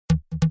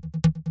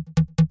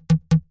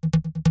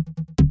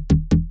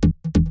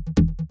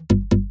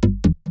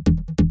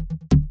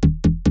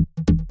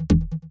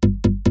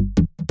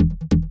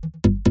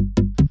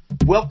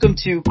Welcome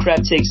to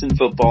Crab Takes in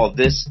Football.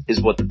 This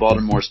is what the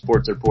Baltimore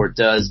Sports Report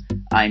does.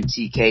 I'm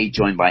TK,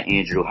 joined by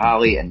Andrew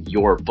Holly, and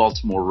your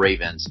Baltimore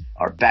Ravens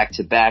are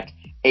back-to-back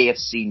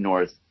AFC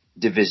North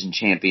division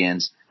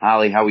champions.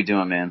 Holly, how we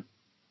doing, man?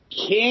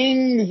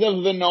 Kings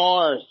of the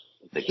North.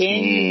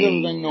 Kings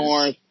of the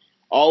North.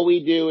 All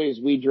we do is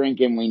we drink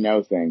and we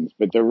know things.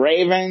 But the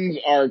Ravens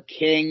are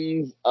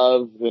kings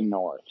of the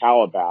North.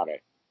 How about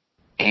it?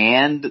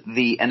 And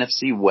the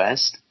NFC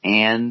West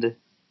and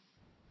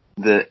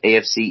the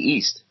AFC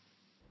East.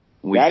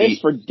 That is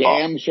for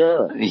damn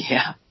sure.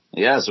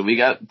 Yeah, so we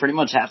got pretty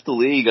much half the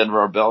league under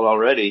our belt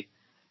already.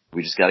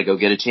 We just got to go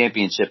get a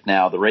championship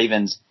now. The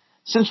Ravens,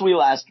 since we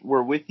last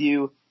were with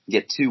you,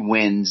 get 2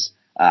 wins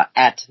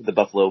at the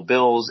Buffalo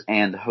Bills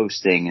and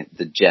hosting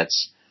the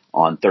Jets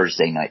on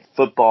Thursday Night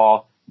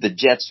Football. The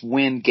Jets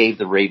win gave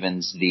the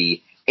Ravens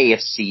the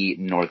AFC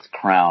North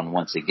crown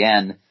once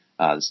again.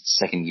 This is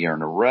the second year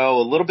in a row.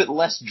 A little bit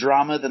less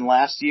drama than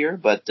last year,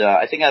 but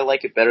I think I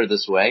like it better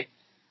this way.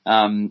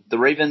 The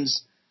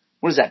Ravens,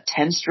 what is that,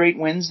 10 straight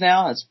wins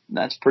now?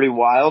 That's pretty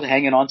wild,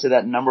 hanging on to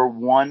that number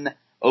 1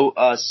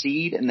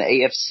 seed in the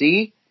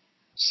AFC.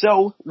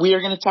 So we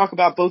are going to talk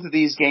about both of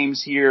these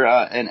games here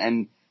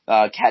and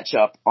catch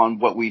up on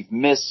what we've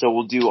missed. So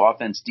we'll do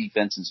offense,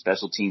 defense, and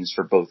special teams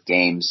for both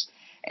games,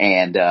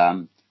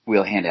 and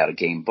we'll hand out a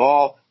game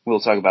ball. We'll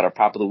talk about our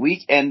pop of the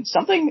week and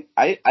something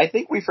I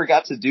think we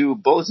forgot to do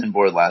bulletin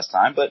board last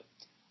time, but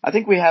I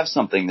think we have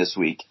something this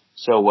week.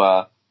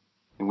 So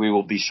we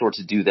will be sure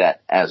to do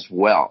that as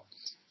well.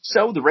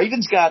 So the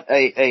Ravens got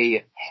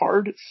a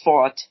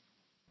hard-fought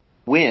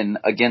win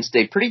against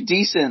a pretty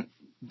decent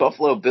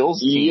Buffalo Bills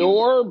team.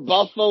 Your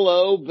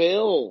Buffalo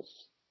Bills.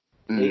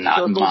 They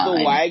circled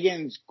the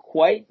wagons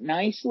quite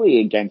nicely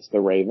against the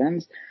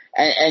Ravens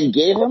and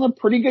gave them a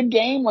pretty good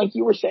game, like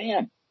you were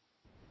saying.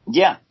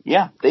 Yeah,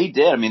 they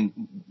did. I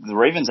mean, the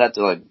Ravens had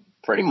to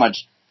pretty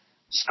much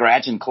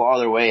scratch and claw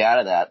their way out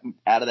of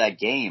that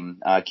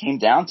game. Came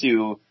down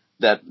to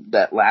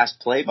that last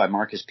play by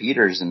Marcus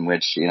Peters, in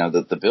which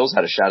the Bills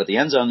had a shot at the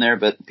end zone there,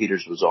 but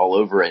Peters was all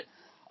over it.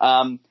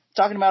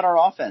 Talking about our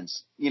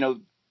offense,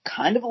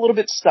 kind of a little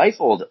bit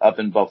stifled up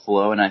in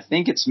Buffalo, and I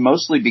think it's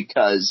mostly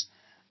because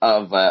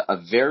of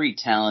a very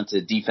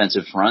talented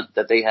defensive front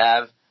that they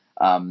have.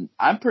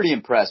 I'm pretty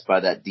impressed by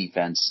that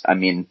defense. I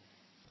mean,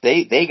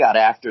 they got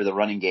after the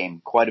running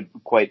game quite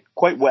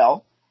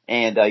well,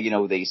 and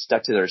they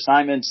stuck to their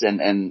assignments,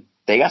 and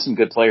they got some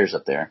good players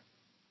up there.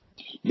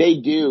 They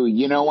do.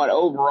 You know what?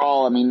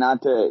 Overall, I mean,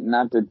 not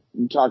to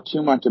talk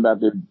too much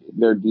about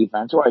their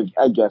defense, or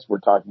I guess we're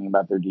talking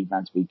about their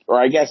defense, or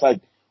I guess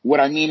what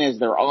I mean is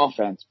their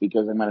offense,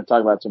 because I'm going to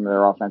talk about some of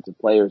their offensive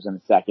players in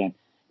a second.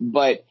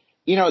 But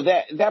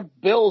that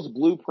Bills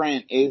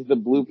blueprint is the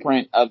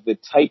blueprint of the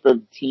type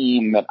of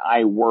team that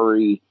I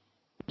worry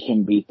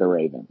can beat the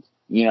Ravens.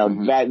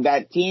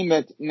 That team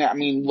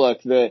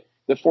look, the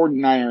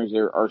 49ers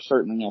are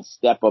certainly a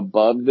step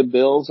above the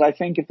Bills, I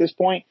think, at this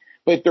point,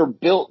 but they're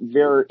built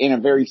in a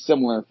very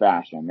similar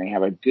fashion. They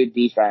have a good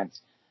defense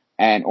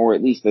or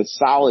at least a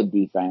solid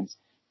defense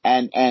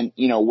and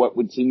what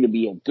would seem to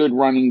be a good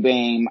running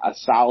game, a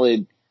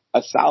solid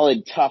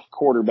tough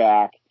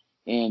quarterback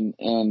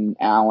in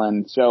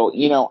Allen. So,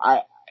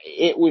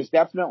 it was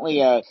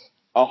definitely a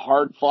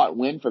hard fought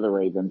win for the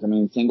Ravens. I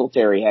mean,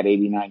 Singletary had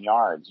 89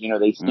 yards.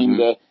 They seemed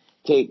to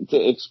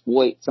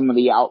exploit some of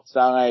the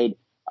outside,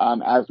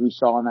 as we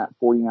saw in that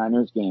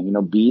 49ers game.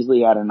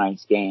 Beasley had a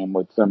nice game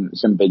with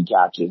some big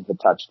catches, the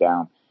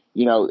touchdown.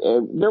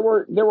 There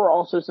were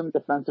also some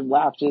defensive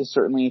lapses,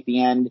 certainly at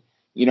the end.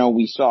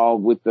 We saw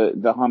with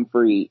the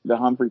Humphrey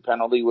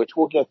penalty, which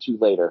we'll get to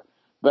later.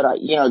 But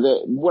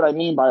what I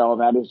mean by all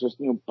that is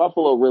just,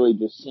 Buffalo really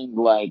just seemed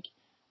like,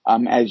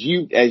 as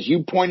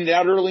you pointed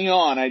out early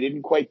on, I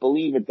didn't quite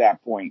believe at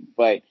that point,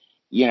 but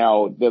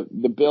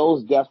the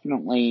Bills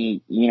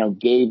definitely,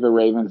 gave the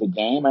Ravens a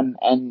game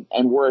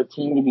and were a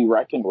team to be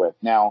reckoned with.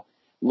 Now,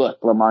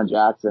 look, Lamar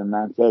Jackson,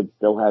 that said,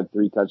 still had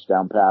 3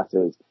 touchdown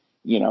passes.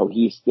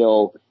 He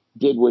still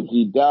did what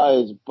he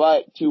does,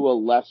 but to a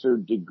lesser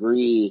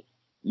degree,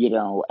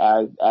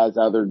 as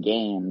other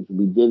games,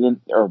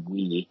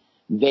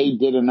 they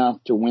did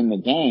enough to win the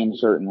game,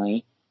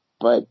 certainly.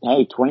 But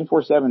hey,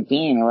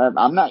 24-17,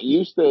 I'm not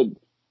used to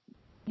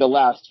the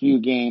last few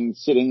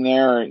games sitting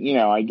there.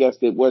 I guess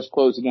it was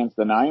close against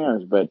the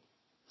Niners, but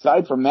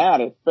aside from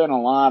that, it's been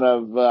a lot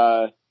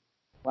of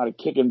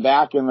kicking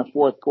back in the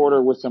fourth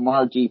quarter with some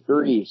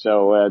RG3.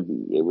 So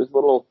it was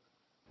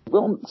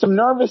some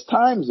nervous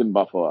times in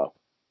Buffalo.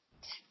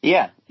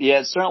 Yeah,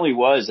 it certainly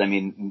was. I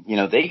mean,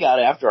 they got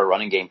after our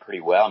running game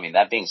pretty well. I mean,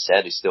 that being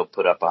said, he still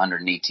put up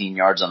 118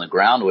 yards on the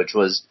ground, which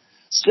was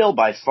still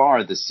by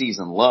far the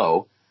season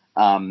low.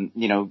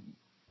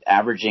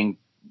 Averaging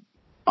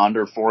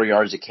under 4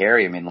 yards a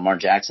carry. I mean, Lamar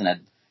Jackson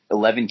had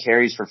 11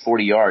 carries for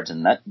 40 yards,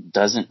 and that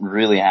doesn't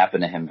really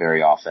happen to him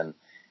very often.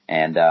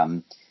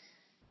 And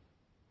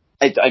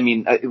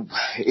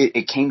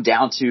it came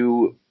down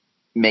to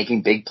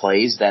making big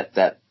plays that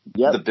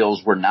the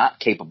Bills were not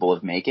capable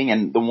of making.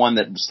 And the one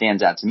that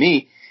stands out to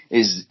me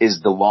is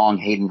the long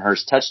Hayden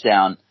Hurst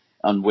touchdown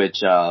on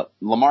which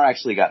Lamar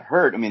actually got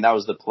hurt. I mean, that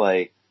was the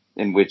play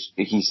in which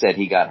he said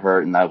he got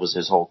hurt, and that was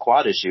his whole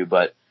quad issue.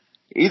 But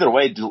either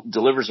way,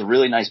 delivers a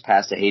really nice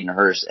pass to Hayden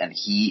Hurst, and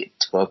he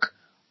took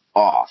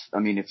off. I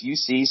mean, if you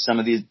see some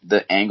of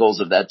the angles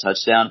of that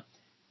touchdown,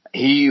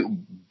 he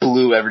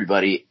blew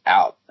everybody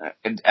out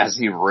as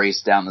he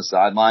raced down the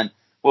sideline.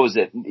 What was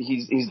it?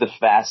 He's the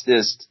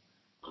fastest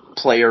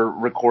player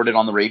recorded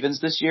on the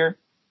Ravens this year.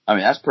 I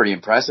mean, that's pretty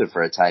impressive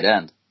for a tight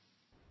end.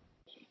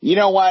 You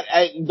know what?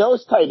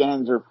 Those tight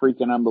ends are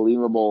freaking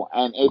unbelievable,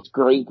 and it's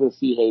great to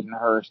see Hayden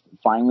Hurst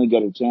finally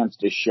get a chance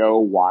to show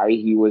why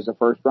he was a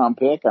first-round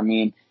pick. I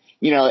mean,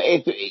 you know,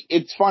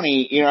 it's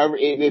funny, you know,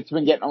 it's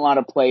been getting a lot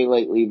of play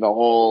lately, the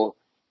whole,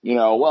 you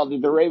know, well,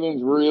 did the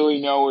Ravens really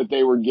know what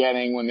they were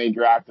getting when they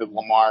drafted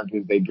Lamar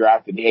because they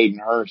drafted Hayden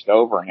Hurst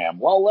over him?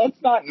 Well,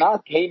 let's not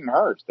knock Hayden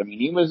Hurst. I mean,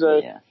 he was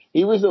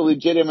a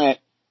legitimate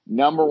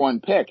number one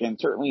pick, and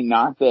certainly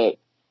not that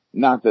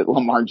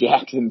Lamar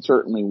Jackson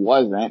certainly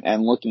wasn't,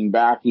 and looking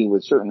back, he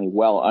was certainly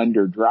well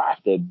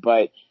underdrafted.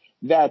 But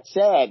that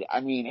said,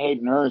 I mean,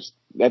 Hayden Hurst,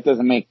 that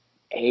doesn't make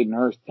Hayden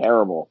Hurst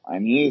terrible. I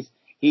mean,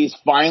 he's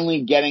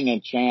finally getting a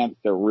chance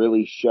to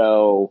really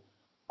show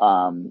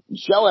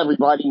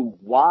everybody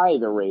why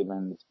the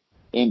Ravens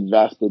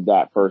invested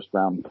that first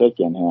round pick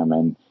in him.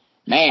 And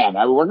man,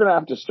 we're going to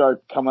have to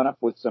start coming up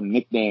with some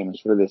nicknames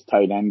for this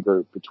tight end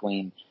group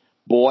between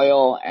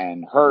Boyle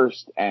and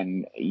Hurst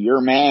and your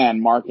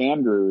man, Mark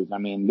Andrews. I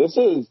mean, this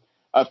is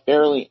a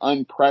fairly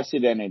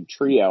unprecedented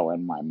trio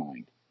in my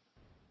mind.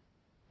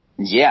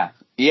 Yeah.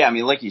 I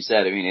mean, like you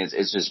said, I mean,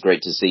 it's just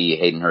great to see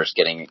Hayden Hurst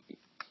getting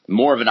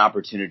more of an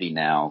opportunity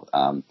now,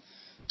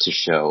 to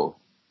show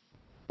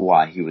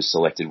why he was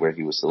selected where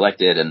he was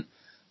selected. And,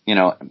 you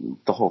know,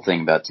 the whole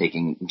thing about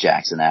taking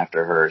Jackson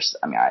after Hurst.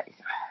 I mean,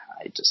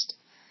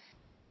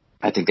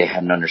 I think they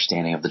had an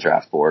understanding of the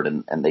draft board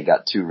and they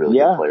got two really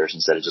good players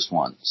instead of just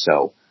one.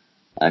 So,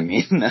 I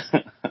mean,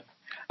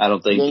 I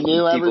don't think they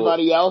knew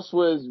everybody else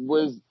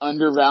was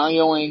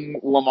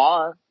undervaluing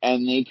Lamar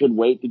and they could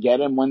wait to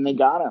get him when they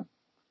got him.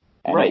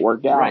 And it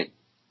worked out. Right.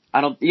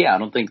 I don't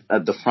think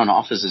the front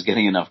office is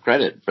getting enough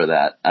credit for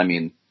that. I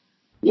mean,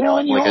 you know,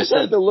 and you also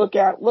have to look,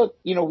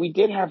 you know, we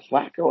did have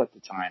Flacco at the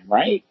time,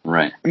 right?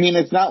 Right. I mean,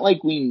 it's not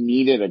like we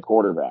needed a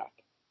quarterback,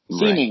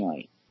 seemingly.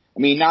 Right. I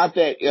mean, not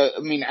that,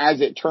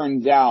 as it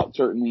turns out,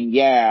 certainly,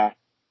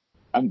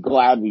 I'm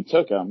glad we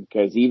took him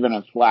because even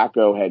if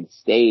Flacco had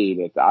stayed,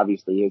 it's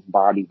obviously his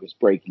body was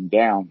breaking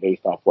down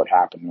based off what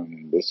happened to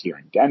him this year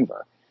in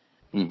Denver.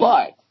 Mm-hmm.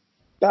 But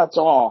that's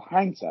all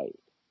hindsight.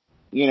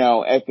 You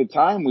know, at the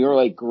time we were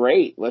like,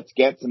 great, let's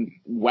get some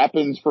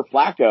weapons for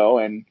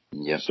Flacco and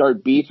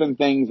start beefing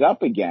things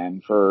up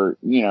again for,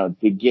 you know,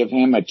 to give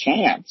him a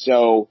chance.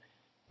 So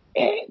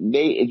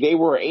they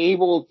were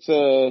able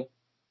to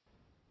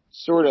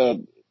sort of,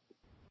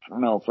 I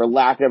don't know, for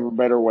lack of a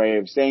better way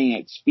of saying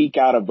it, speak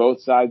out of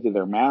both sides of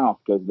their mouth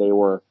because they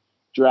were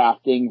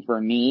drafting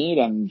for need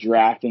and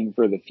drafting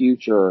for the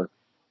future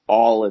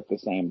all at the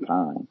same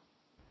time.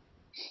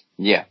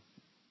 Yeah,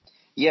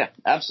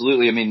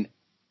 absolutely. I mean,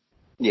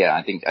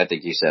 I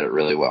think you said it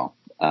really well.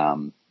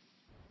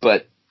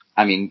 But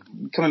I mean,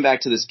 coming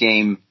back to this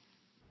game,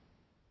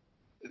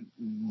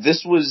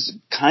 this was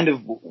kind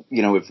of,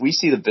 you know, if we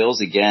see the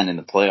Bills again in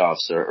the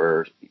playoffs,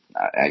 or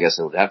I guess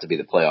it would have to be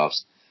the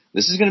playoffs,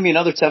 this is going to be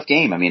another tough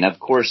game. I mean, of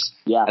course,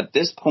 at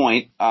this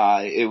point,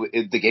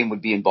 the game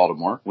would be in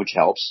Baltimore, which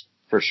helps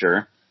for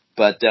sure.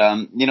 But,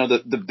 you know,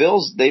 the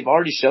Bills, they've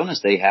already shown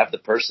us they have the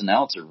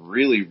personnel to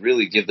really,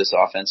 really give this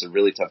offense a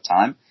really tough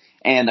time.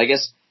 And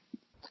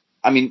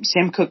I mean,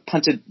 Sam Cook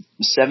punted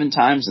 7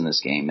 times in this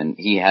game, and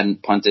he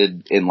hadn't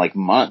punted in like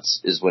months,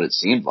 is what it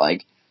seemed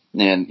like.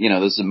 And, you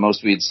know, this is the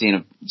most we had seen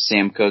of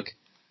Sam Cook,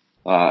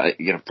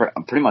 you know,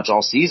 pretty much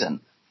all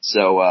season.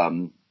 So,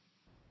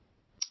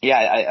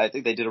 I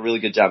think they did a really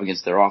good job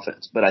against their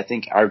offense. But I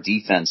think our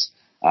defense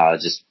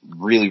just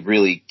really,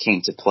 really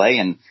came to play.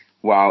 And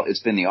while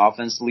it's been the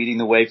offense leading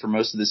the way for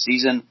most of the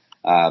season,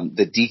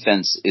 the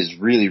defense is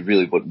really,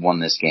 really what won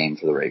this game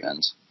for the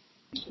Ravens.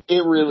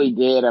 It really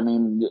did. I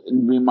mean,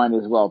 we might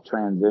as well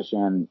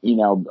transition, you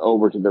know,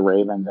 over to the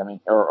Ravens. I mean,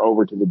 or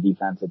over to the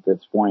defense at this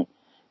point.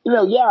 You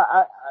know,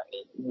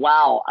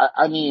 wow.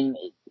 I mean,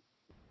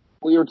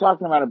 we were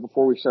talking about it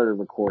before we started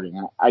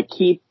recording.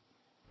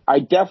 I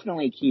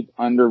definitely keep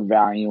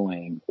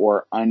undervaluing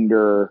or I'm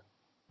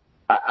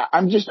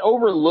just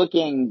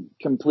overlooking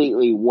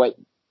completely what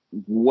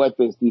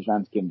this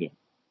defense can do.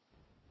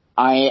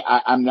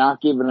 I'm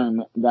not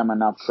giving them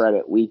enough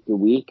credit week to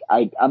week.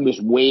 I'm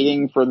just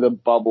waiting for the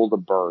bubble to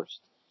burst.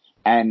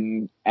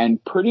 And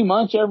pretty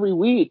much every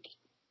week,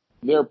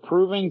 they're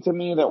proving to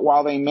me that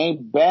while they may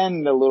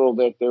bend a little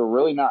bit, they're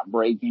really not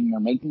breaking. They're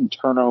making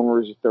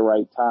turnovers at the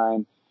right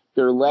time.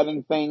 They're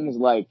letting things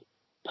like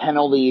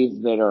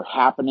penalties that are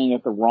happening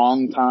at the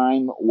wrong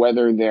time,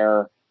 whether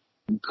they're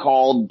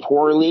called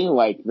poorly,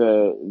 like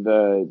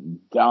the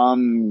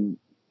dumb,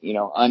 you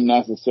know,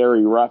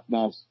 unnecessary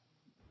roughness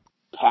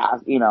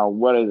pass,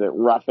 what is it,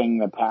 roughing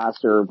the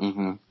passer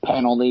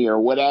penalty or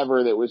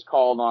whatever that was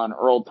called on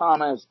Earl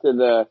Thomas to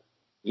the,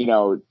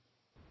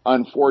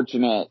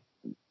 unfortunate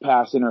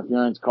pass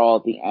interference call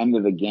at the end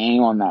of the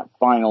game on that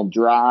final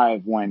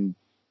drive when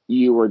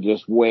you were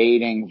just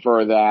waiting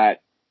for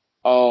that,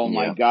 oh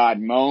my God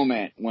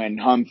moment when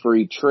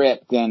Humphrey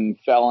tripped and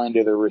fell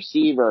into the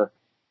receiver.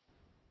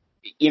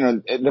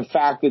 The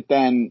fact that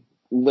then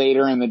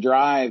later in the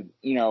drive,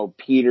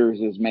 Peters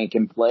is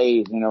making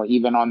plays,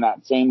 even on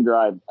that same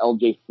drive,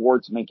 LJ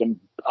Fort's making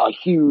a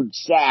huge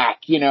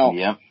sack,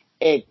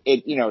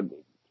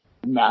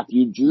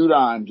 Matthew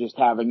Judon just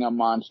having a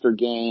monster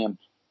game.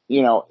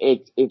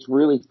 It's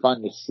really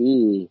fun to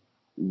see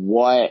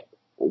what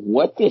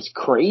this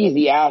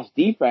crazy ass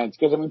defense,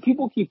 because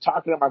people keep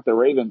talking about the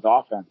Ravens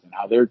offense and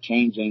how they're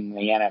changing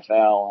the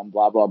NFL and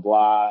blah, blah,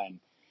 blah. And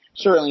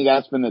certainly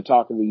that's been the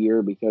talk of the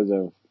year because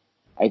of,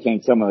 I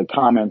think, some of the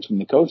comments from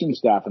the coaching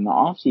staff in the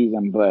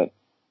offseason, but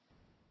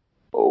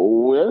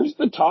where's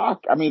the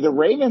talk? The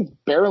Ravens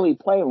barely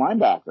play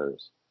linebackers,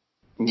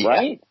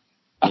 right?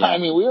 Yeah.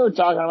 We were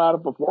talking about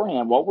it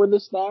beforehand. What were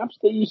the snaps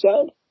that you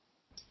said?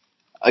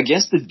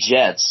 Against the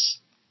Jets,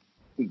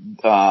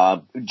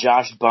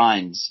 Josh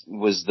Bynes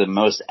was the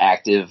most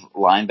active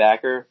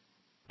linebacker,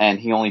 and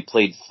he only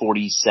played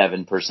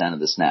 47% of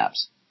the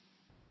snaps.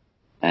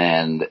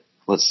 And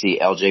let's see,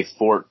 LJ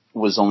Fort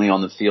was only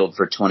on the field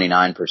for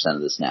 29%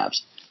 of the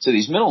snaps. So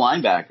these middle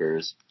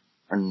linebackers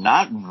are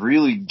not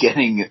really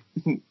getting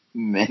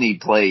many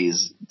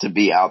plays to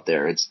be out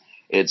there.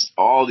 It's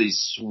all these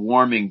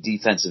swarming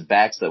defensive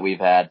backs that we've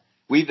had.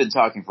 We've been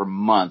talking for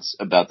months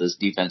about this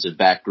defensive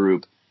back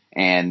group,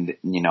 and,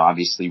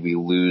 obviously we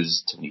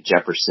lose Tony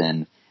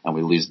Jefferson and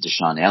we lose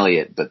Deshaun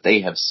Elliott, but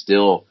they have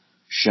still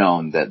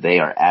shown that they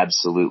are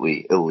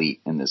absolutely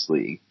elite in this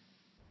league.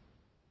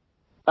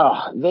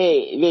 Oh,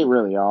 they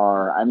really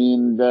are.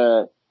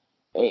 The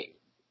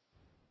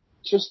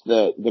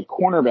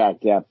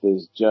cornerback depth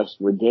is just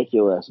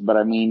ridiculous. But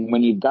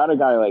when you've got a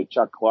guy like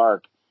Chuck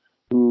Clark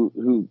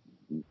who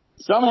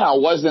somehow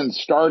wasn't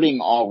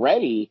starting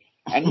already,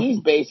 and he's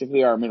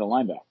basically our middle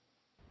linebacker.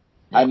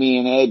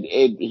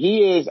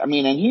 He is, and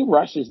he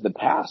rushes the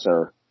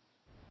passer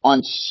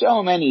on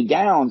so many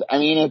downs.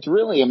 It's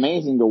really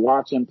amazing to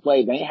watch him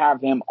play. They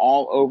have him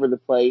all over the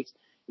place,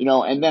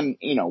 and then,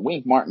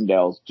 Wink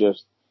Martindale's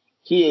just,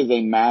 he is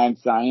a mad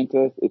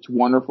scientist. It's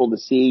wonderful to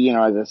see,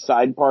 as a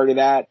side part of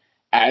that,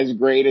 as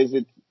great as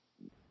it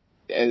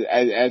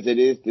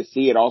is to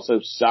see, it also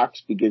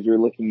sucks because you're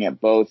looking at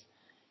both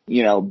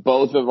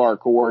of our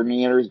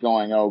coordinators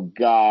going, oh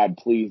God,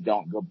 please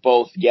don't go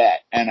both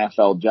get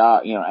NFL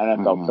job,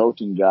 NFL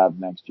coaching jobs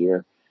next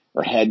year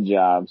or head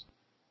jobs.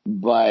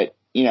 But,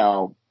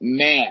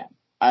 man,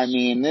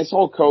 this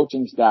whole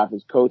coaching staff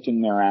is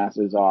coaching their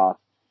asses off,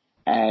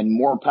 and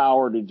more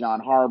power to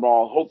John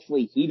Harbaugh.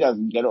 Hopefully he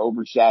doesn't get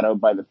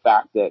overshadowed by the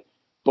fact that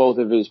both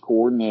of his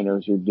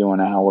coordinators are doing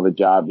a hell of a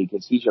job,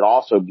 because he should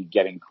also be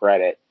getting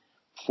credit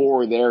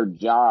for their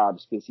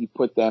jobs because he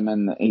put them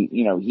in the,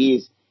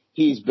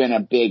 he's been a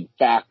big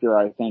factor,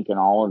 I think, in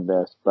all of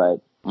this,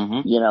 but,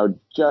 and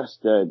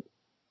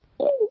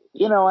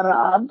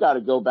I've got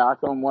to go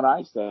back on what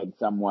I said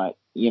somewhat,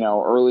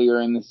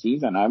 earlier in the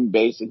season. I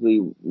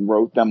basically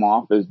wrote them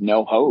off as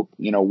no hope.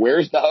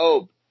 Where's the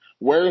hope?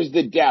 Where is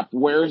the depth?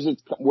 Where is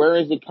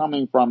it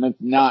coming from? It's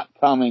not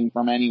coming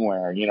from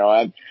anywhere.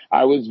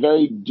 I was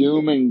very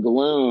doom and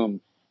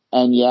gloom,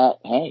 and yet,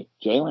 hey,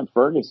 Jalen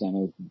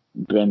Ferguson has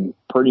been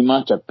pretty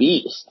much a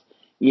beast,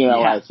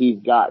 as he's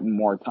gotten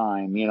more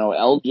time.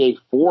 LJ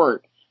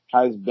Fort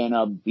has been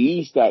a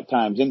beast at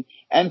times.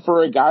 And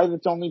for a guy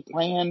that's only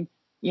playing,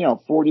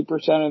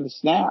 40% of the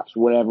snaps,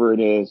 whatever it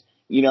is,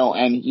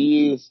 and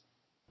he's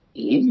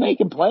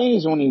making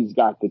plays when he's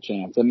got the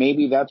chance. And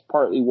maybe that's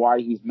partly why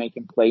he's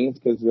making plays,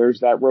 because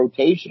there's that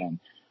rotation.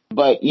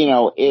 But,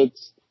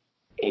 it's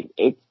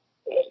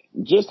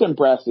just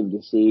impressive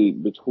to see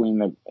between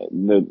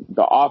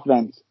the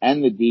offense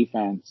and the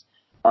defense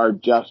are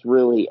just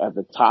really at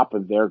the top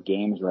of their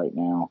games right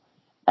now.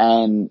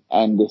 And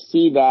to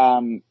see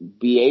them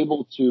be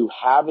able to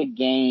have a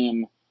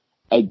game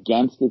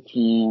against a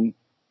team,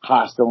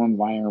 hostile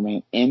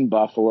environment in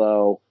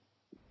Buffalo,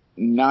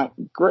 not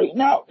great,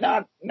 not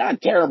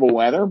terrible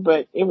weather,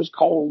 but it was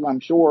cold, I'm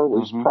sure. It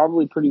was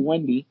probably pretty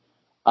windy,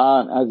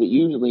 as it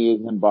usually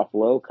is in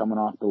Buffalo coming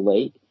off the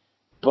lake.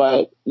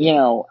 But,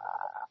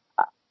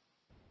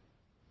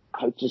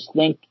 I just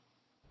think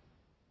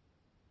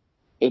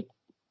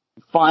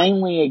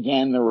finally,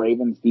 again, the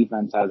Ravens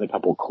defense has a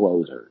couple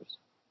closers.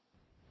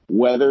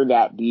 Whether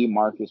that be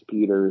Marcus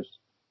Peters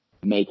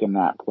making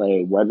that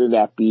play, whether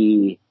that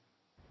be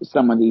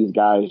some of these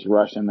guys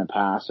rushing the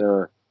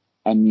passer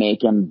and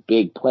making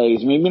big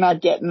plays, maybe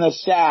not getting the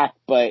sack,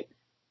 but,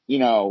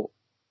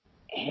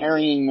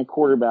 harrying the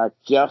quarterback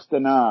just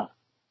enough.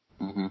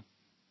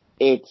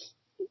 It's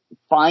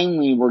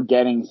finally we're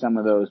getting some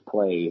of those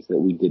plays that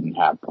we didn't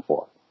have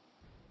before.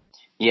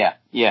 Yeah,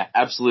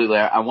 absolutely.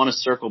 I want to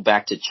circle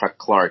back to Chuck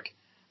Clark.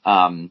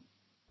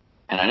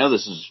 and I know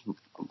this was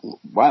a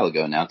while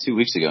ago now, 2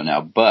 weeks ago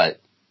now,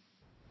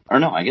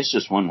 I guess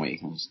just 1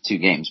 week. It was 2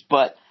 games.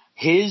 But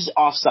his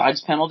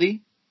offsides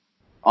penalty,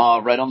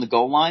 right on the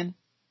goal line,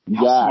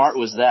 how smart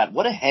was that?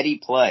 What a heady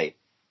play.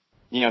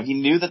 He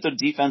knew that the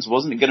defense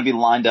wasn't going to be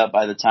lined up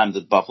by the time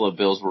the Buffalo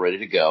Bills were ready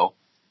to go.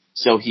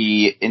 So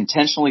he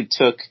intentionally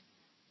took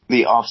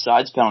the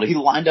offsides penalty. He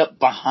lined up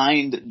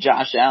behind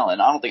Josh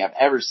Allen. I don't think I've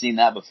ever seen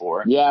that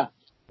before. Yeah,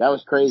 that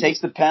was crazy.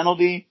 Takes the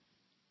penalty.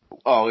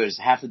 Oh, it was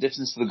half the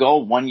distance to the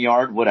goal, 1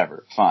 yard,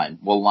 whatever. Fine.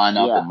 We'll line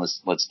up and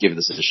let's give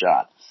this a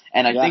shot.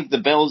 And I think the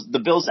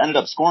Bills ended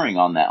up scoring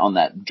on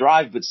that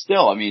drive, but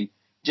still, I mean,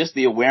 just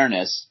the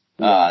awareness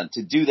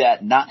to do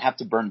that, not have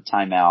to burn a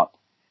timeout,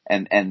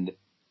 and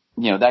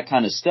that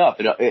kind of stuff.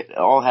 It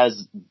all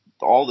has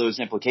all those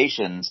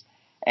implications.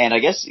 And I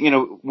guess,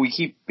 we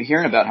keep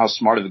hearing about how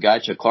smart of a guy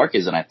Chuck Clark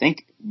is, and I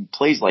think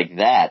plays like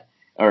that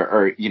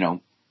or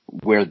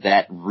where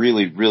that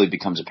really, really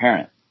becomes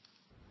apparent.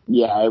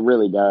 Yeah, it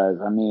really does.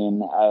 I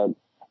mean,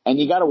 and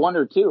you got to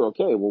wonder too,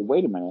 okay, well,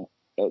 wait a minute.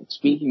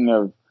 Speaking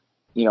of,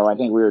 I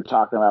think we were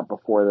talking about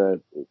before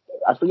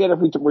I forget if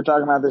we were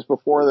talking about this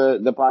before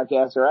the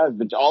podcast or as,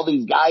 but all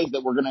these guys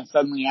that we're going to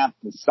suddenly have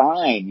to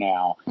sign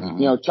now,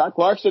 Chuck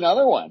Clark's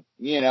another one,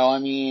 I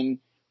mean,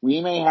 we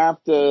may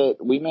have to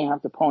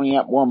pony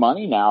up more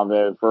money now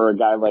for a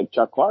guy like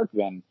Chuck Clark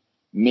than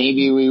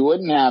maybe we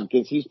wouldn't have,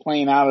 because he's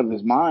playing out of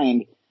his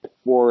mind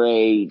for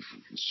a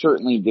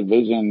certainly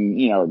division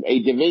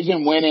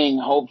winning,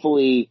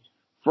 hopefully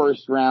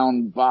first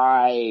round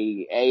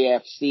bye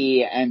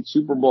AFC and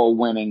Super Bowl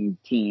winning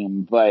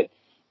team. But,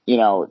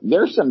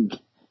 there's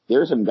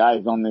some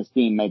guys on this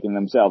team making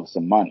themselves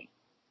some money.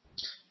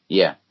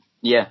 Yeah,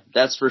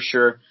 that's for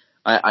sure.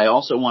 I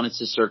also wanted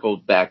to circle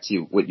back to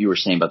what you were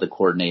saying about the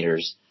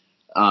coordinators.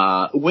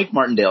 Wink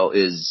Martindale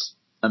is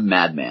a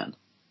madman.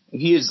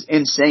 He is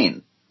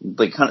insane.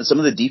 Like, kind of some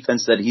of the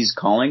defense that he's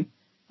calling,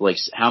 like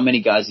how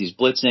many guys he's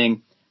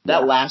blitzing.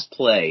 That last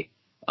play,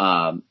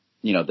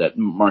 that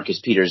Marcus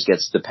Peters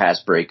gets the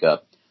pass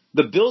breakup.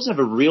 The Bills have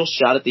a real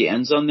shot at the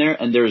end zone there,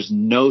 and there's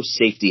no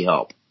safety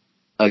help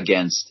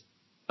against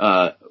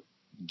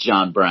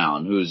John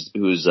Brown, who's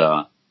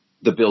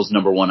the Bills'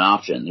 number one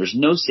option. There's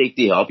no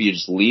safety help. You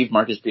just leave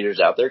Marcus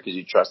Peters out there because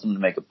you trust him to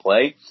make a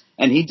play.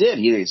 And he did.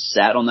 He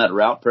sat on that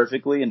route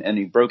perfectly, and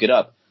he broke it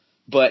up.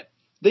 But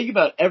think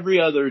about every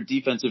other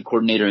defensive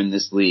coordinator in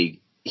this league.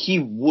 He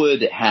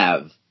would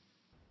have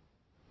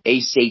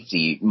a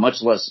safety,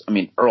 much less,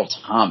 Earl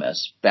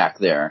Thomas back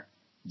there,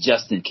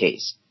 just in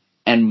case.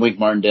 And Wink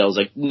Martindale's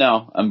like,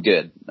 no, I'm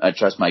good. I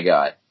trust my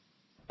guy.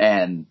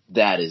 And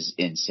that is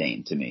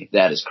insane to me.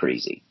 That is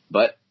crazy.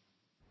 But,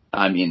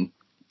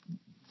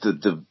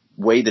 the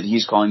way that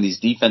he's calling these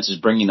defenses,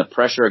 bringing the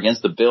pressure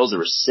against the Bills. There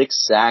were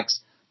 6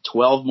 sacks,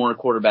 12 more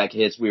quarterback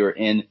hits. We were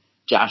in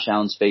Josh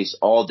Allen's face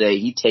all day.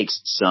 He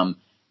takes some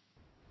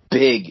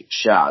big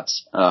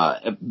shots,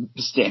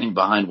 standing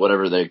behind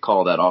whatever they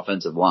call that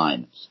offensive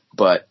line.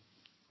 But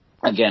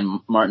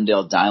again,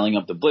 Martindale dialing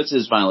up the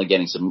blitzes, finally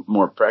getting some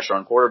more pressure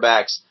on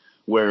quarterbacks.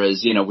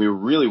 Whereas, we were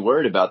really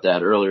worried about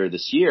that earlier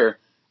this year.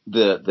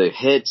 The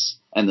hits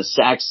and the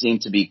sacks seem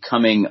to be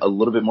coming a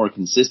little bit more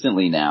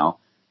consistently now.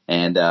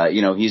 And,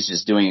 he's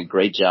just doing a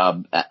great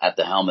job at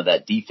the helm of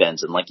that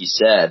defense. And like you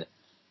said,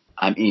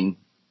 I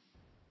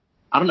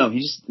don't know. He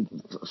just,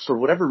 for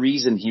whatever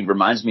reason, he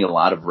reminds me a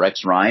lot of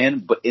Rex Ryan,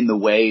 but in the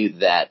way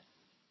that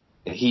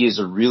he is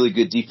a really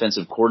good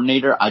defensive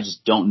coordinator. I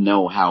just don't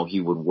know how he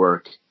would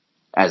work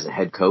as a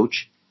head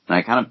coach. And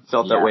I kind of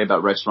felt that way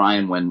about Rex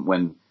Ryan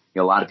when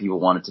a lot of people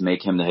wanted to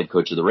make him the head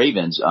coach of the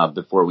Ravens,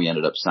 before we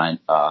ended up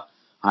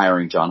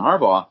hiring John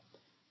Harbaugh.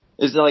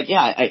 Is like,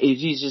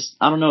 he's just,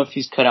 I don't know if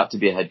he's cut out to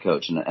be a head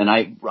coach. And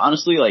I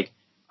honestly,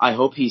 I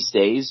hope he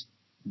stays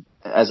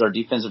as our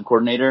defensive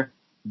coordinator.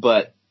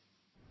 But,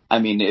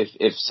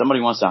 if somebody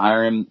wants to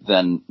hire him,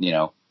 then,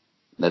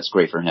 that's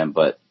great for him.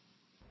 But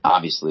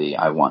obviously,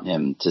 I want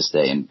him to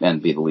stay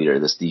and be the leader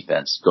of this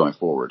defense going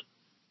forward.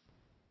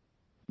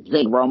 You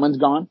think Roman's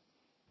gone?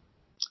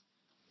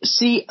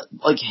 See,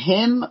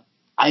 him,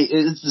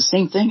 it's the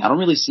same thing. I don't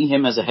really see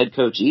him as a head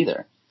coach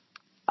either.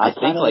 I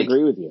kind of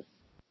agree with you.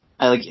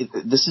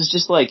 This is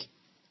just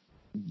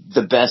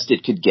the best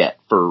it could get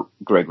for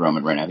Greg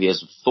Roman right now. He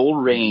has full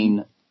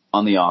reign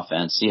on the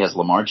offense. He has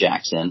Lamar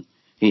Jackson.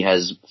 He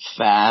has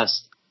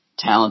fast,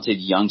 talented,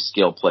 young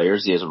skill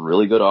players. He has a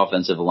really good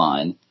offensive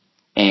line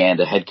and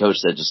a head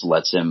coach that just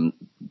lets him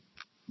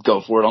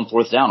go for it on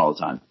 4th down all the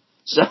time.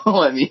 So,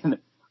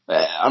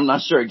 I'm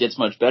not sure it gets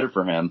much better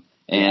for him.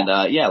 And,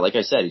 like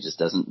I said, he just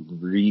doesn't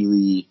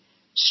really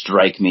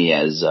strike me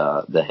as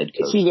the head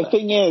coach. See, the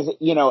thing is,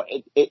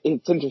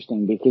 it's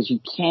interesting because you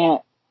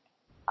can't.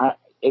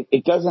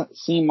 It doesn't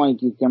seem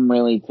like you can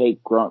really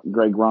take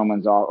Greg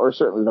Roman's or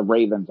certainly the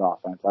Ravens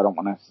offense. I don't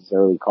want to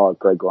necessarily call it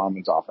Greg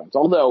Roman's offense,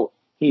 although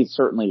he's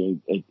certainly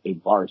a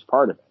large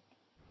part of it.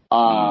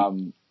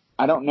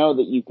 I don't know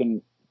that you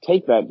can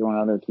take that to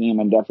another team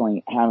and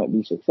definitely have it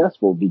be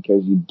successful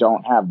because you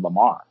don't have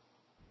Lamar.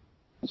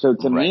 So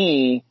to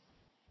me,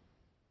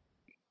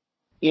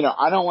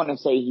 I don't want to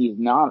say he's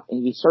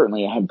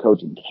certainly a head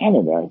coach in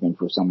Canada, I think,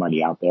 for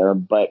somebody out there,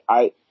 but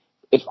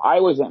if I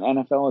was an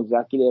NFL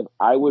executive,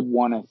 I would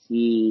want to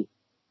see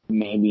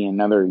maybe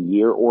another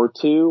year or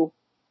two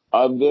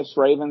of this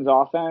Ravens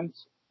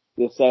offense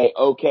to say,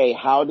 okay,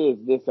 how does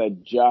this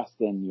adjust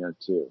in year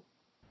 2?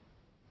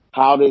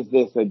 How does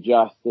this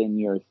adjust in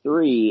year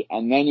 3?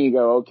 And then you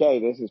go, okay,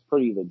 this is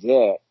pretty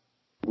legit.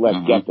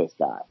 Let's get this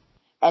guy.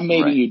 And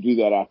maybe you do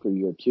that after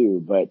year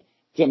 2. But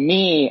to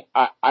me,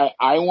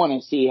 I want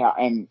to see how,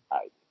 and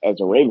as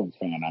a Ravens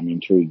fan, I'm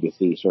intrigued to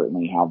see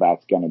certainly how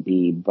that's going to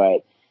be.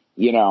 But,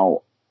 I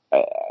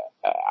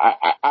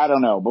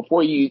don't know.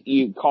 Before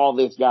you call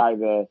this guy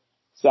the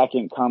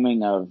second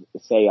coming of,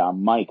 say,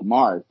 Mike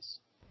Martz,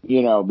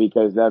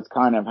 because that's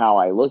kind of how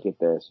I look at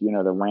this.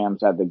 The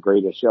Rams had the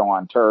greatest show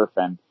on turf,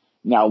 and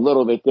now a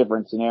little bit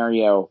different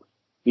scenario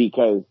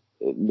because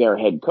their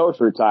head coach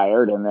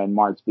retired and then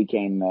Martz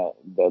became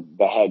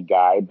the head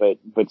guy, but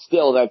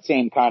still that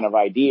same kind of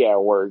idea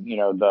where,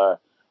 the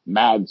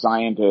mad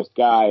scientist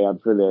guy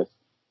up for this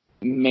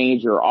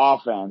major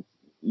offense,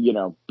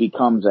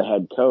 becomes a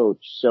head coach.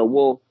 So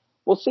we'll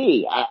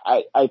see.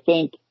 I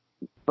think,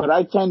 but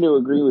I tend to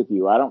agree with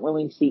you. I don't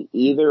really see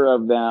either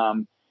of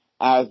them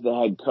as the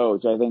head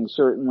coach. I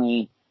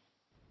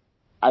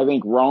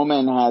think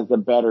Roman has a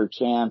better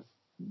chance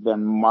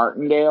than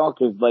Martindale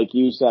because, like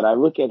you said, I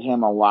look at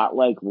him a lot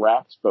like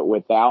Rex, but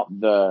without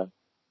some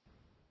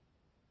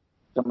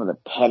of the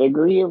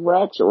pedigree of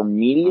Rex or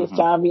media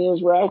savvy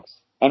as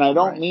Rex. And I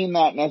don't mean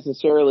that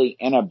necessarily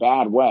in a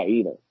bad way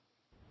either.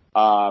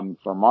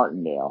 For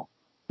Martindale,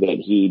 that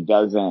he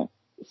doesn't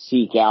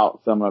seek out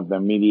some of the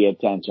media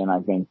attention I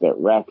think that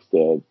Rex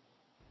did.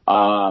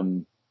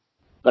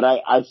 But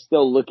I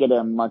still look at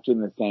him much in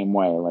the same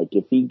way. Like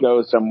if he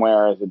goes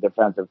somewhere as a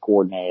defensive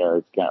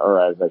coordinator,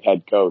 or as a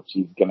head coach,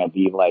 he's gonna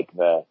be like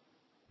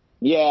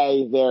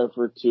he's there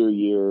for 2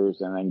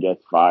 years and then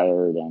gets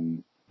fired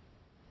and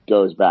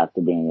goes back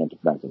to being a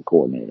defensive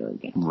coordinator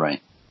again.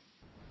 Right.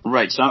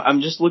 So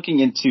I'm just looking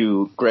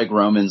into Greg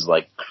Roman's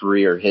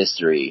career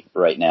history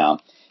right now.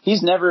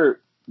 He's never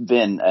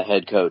been a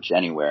head coach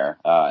anywhere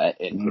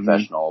in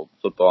professional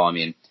football.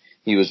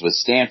 He was with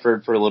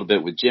Stanford for a little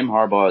bit with Jim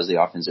Harbaugh as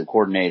the offensive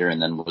coordinator,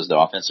 and then was the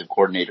offensive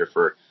coordinator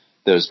for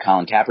those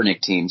Colin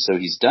Kaepernick teams. So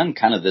he's done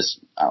kind of this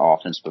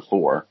offense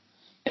before.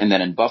 And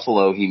then in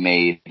Buffalo, he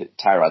made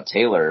Tyrod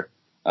Taylor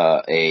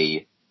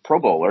a Pro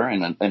Bowler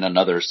in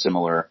another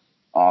similar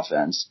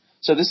offense.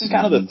 So this is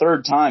kind of the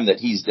third time that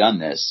he's done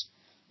this.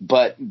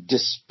 But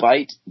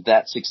despite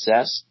that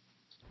success,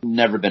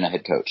 never been a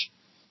head coach.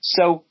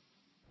 So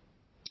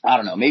I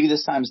don't know. Maybe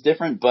this time's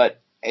different, but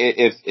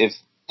if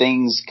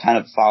things kind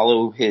of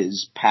follow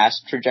his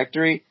past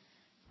trajectory,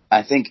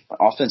 I think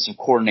offensive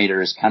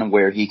coordinator is kind of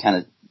where he kind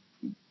of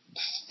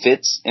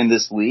fits in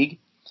this league.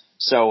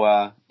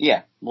 So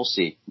we'll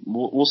see.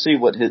 We'll see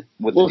what the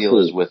deal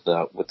is with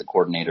the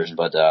coordinators,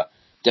 but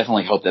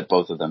definitely hope that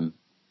both of them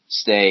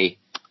stay.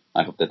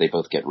 I hope that they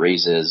both get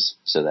raises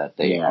so that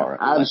they are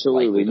absolutely less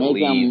likely to make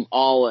leave. them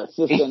all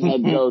assistant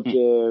head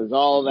coaches,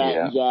 all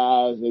that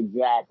jazz.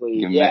 Exactly.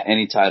 Give them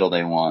any title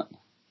they want.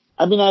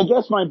 I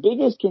guess my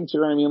biggest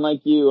concern,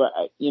 like you,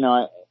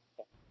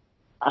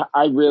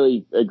 I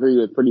really agree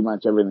with pretty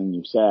much everything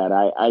you said.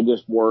 I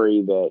just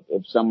worry that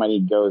if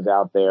somebody goes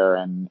out there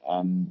and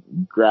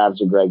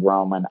grabs a Greg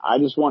Roman, I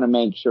just want to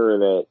make sure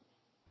that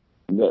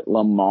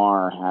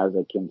Lamar has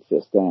a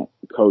consistent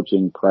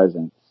coaching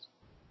presence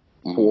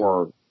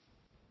for,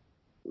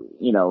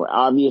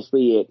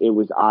 obviously it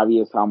was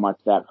obvious how much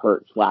that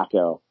hurt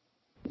Flacco.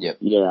 Yep.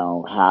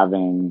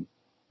 Having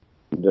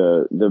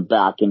the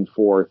back and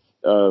forth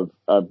of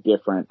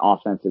different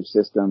offensive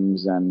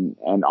systems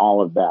and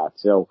all of that.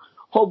 So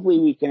hopefully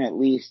we can at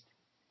least,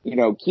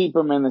 keep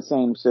them in the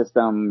same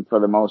system for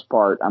the most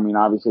part.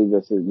 Obviously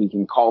we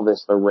can call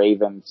this the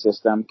Raven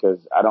system because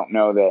I don't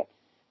know that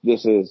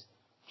this is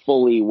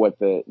fully what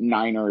the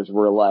Niners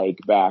were like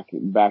back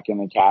in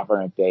the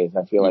Kaepernick days.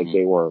 I feel like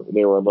they were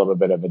a little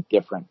bit of a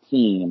different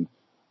team.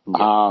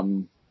 Yeah.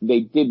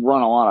 They did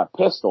run a lot of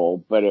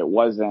pistol, but it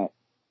wasn't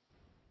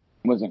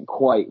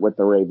quite what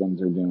the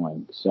Ravens are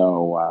doing.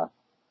 So,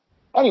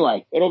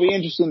 anyway, it'll be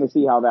interesting to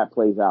see how that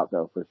plays out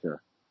though, for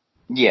sure.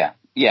 Yeah,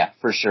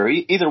 for sure.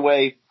 Either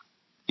way,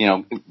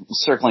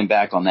 circling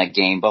back on that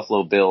game,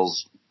 Buffalo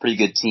Bills, pretty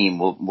good team.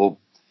 We'll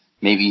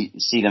maybe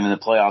see them in the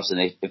playoffs,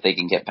 and if they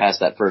can get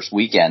past that first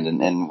weekend,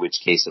 in which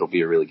case it'll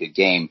be a really good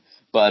game.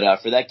 But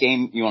for that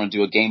game, you want to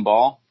do a game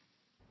ball?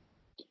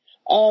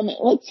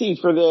 Let's see,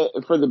 for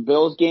the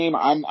Bills game,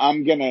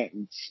 I'm gonna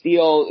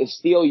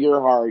steal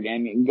your heart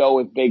and go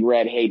with Big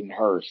Red Hayden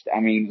Hurst.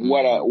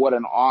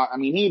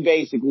 He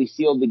basically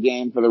sealed the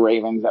game for the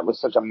Ravens. That was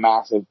such a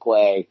massive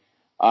play,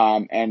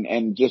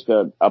 and just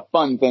a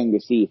fun thing to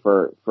see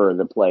for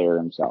the player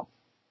himself.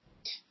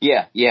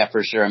 Yeah,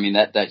 for sure.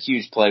 That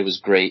huge play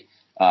was great.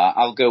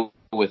 I'll go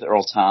with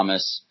Earl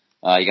Thomas.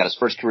 He got his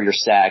first career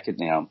sack,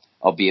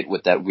 albeit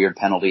with that weird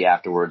penalty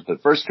afterwards,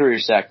 but first career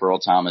sack for Earl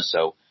Thomas.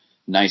 So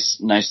nice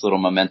little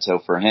memento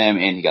for him,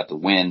 and he got the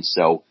win.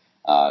 So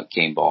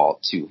game ball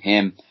to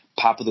him.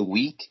 Pop of the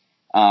week.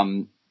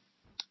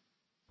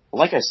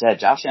 Like I said,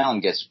 Josh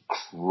Allen gets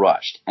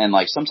crushed. And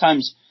like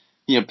sometimes,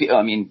 a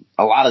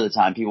lot of the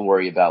time people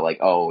worry about like,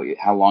 oh,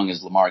 how long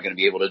is Lamar going to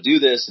be able to do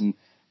this? And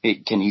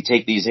can he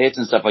take these hits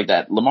and stuff like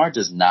that? Lamar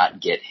does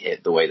not get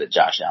hit the way that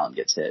Josh Allen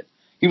gets hit.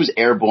 He was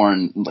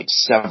airborne like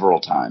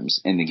several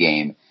times in the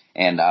game.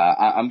 And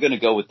I'm going to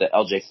go with the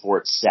LJ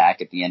Fort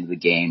sack at the end of the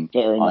game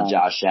on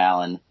Josh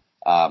Allen.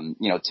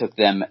 Took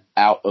them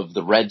out of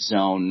the red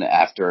zone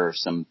after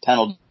some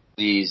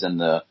penalties and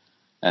the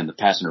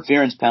pass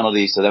interference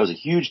penalty. So that was a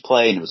huge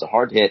play and it was a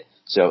hard hit.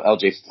 So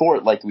LJ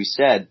Fort, like we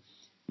said,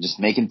 just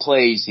making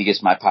plays. He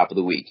gets my pop of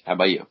the week. How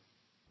about you?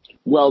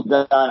 Well,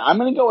 I'm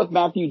going to go with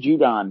Matthew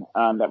Judon.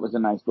 That was a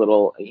nice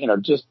little,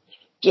 just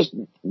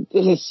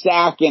his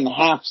sack and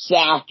half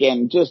sack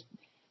and just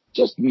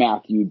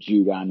Matthew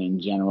Judon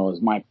in general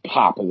is my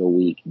pop of the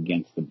week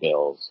against the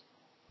Bills.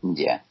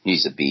 Yeah,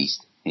 he's a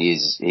beast.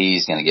 He's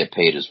going to get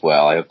paid as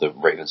well. I hope the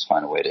Ravens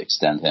find a way to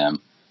extend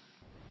him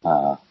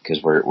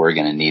because we're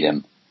going to need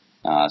him.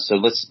 So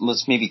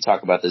let's maybe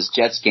talk about this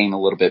Jets game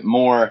a little bit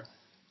more.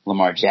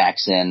 Lamar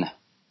Jackson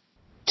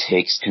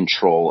takes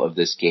control of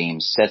this game,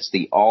 sets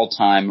the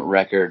all-time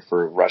record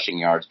for rushing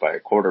yards by a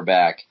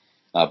quarterback,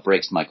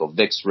 breaks Michael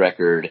Vick's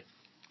record,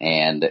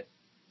 and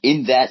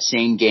in that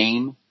same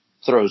game,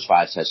 throws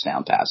 5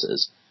 touchdown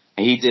passes.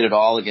 He did it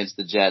all against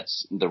the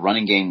Jets. The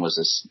running game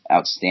was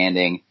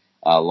outstanding.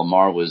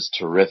 Lamar was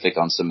terrific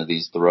on some of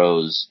these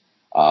throws.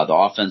 The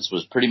offense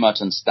was pretty much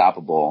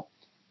unstoppable,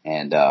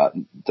 and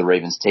the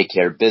Ravens take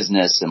care of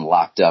business and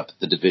locked up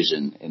the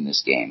division in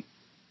this game.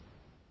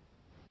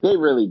 They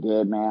really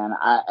did, man.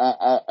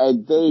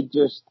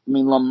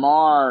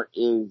 Lamar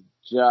is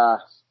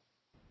just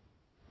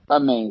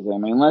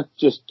amazing. Let's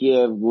just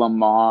give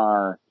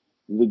Lamar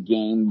the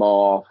game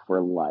ball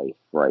for life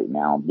right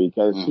now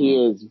because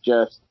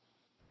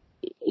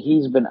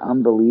he's been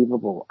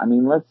unbelievable.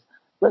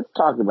 Let's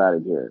talk about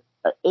it here.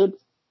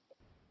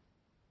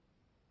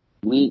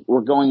 We're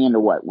going into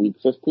what? Week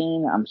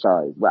 15? I'm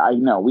sorry.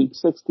 Week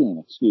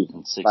 16, excuse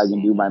me, 16. If I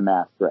can do my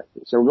math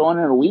correctly. So we're going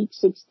into week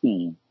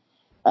 16.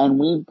 And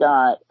we've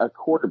got a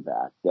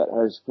quarterback that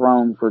has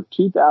thrown for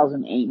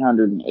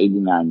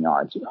 2,889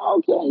 yards.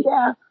 Okay,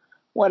 yeah,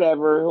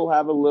 whatever. He'll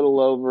have a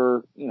little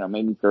over,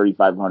 maybe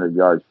 3,500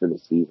 yards for the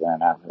season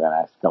after the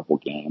next couple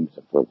games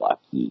if we're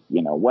lucky,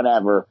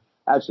 whatever.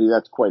 Actually,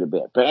 that's quite a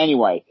bit. But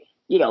anyway,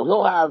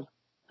 he'll have,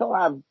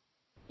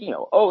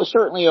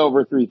 certainly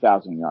over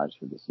 3,000 yards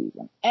for the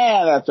season.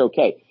 That's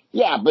okay.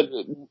 Yeah, but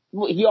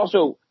he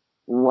also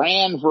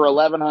ran for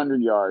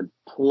 1,100 yards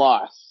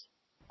plus.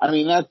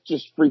 That's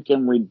just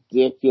freaking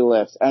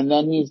ridiculous. And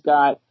then he's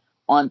got,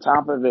 on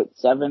top of it,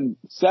 seven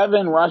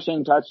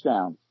rushing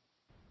touchdowns.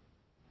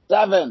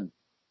 7.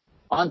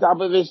 On top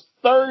of his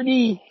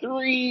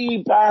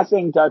 33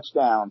 passing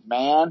touchdowns,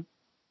 man.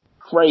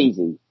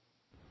 Crazy.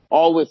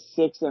 All with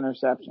 6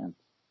 interceptions.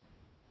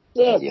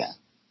 6. Yeah.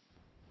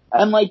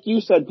 And like you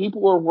said,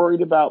 people were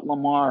worried about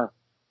Lamar.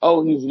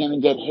 Oh, he's going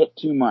to get hit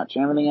too much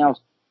and everything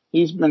else.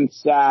 He's been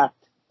sacked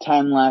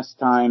 10 less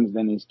times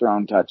than he's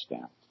thrown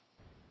touchdowns.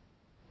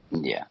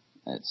 Yeah,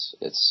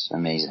 it's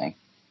amazing.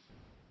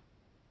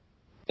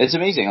 It's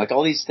amazing. Like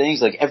all these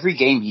things, like every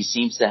game he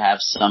seems to have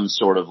some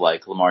sort of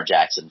like Lamar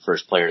Jackson,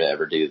 first player to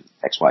ever do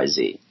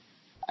XYZ.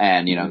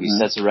 And, he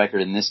sets a record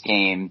in this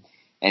game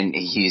and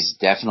he's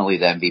definitely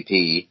the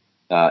MVP,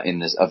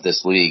 of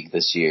this league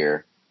this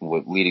year,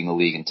 leading the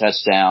league in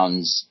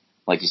touchdowns.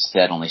 Like you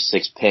said, only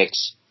 6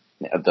 picks,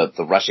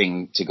 the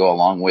rushing to go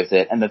along with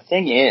it. And the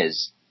thing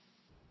is,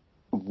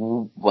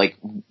 like,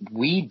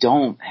 we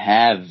don't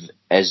have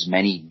as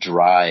many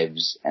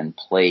drives and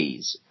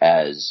plays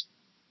as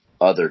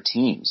other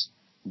teams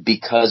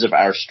because of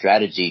our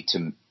strategy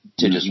to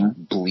just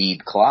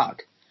bleed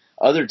clock.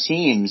 Other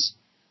teams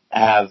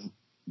have,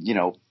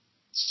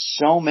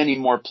 so many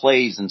more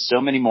plays and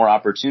so many more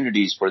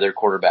opportunities for their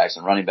quarterbacks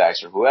and running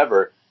backs or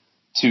whoever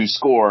to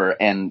score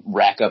and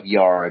rack up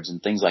yards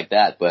and things like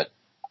that. But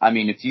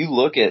if you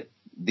look at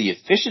the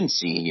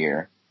efficiency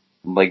here,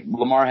 like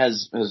Lamar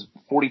has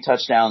 40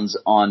 touchdowns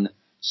on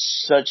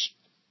such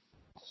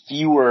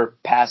fewer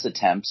pass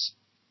attempts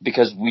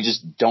because we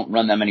just don't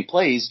run that many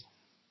plays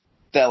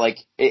that like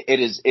it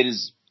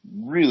is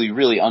really,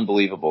 really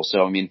unbelievable.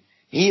 So,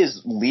 he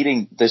is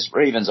leading this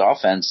Ravens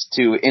offense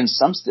to, in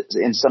some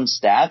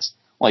stats,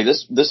 like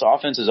this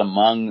offense is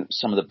among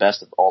some of the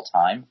best of all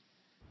time,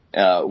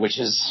 which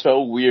is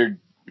so weird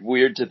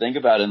to think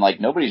about. And like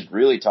nobody's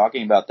really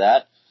talking about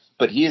that,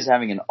 but he is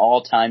having an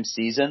all-time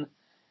season.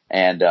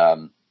 And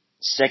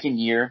second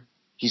year,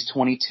 he's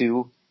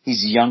 22.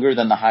 He's younger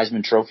than the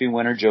Heisman Trophy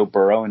winner, Joe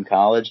Burrow, in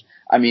college.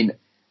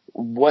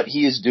 What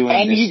he is doing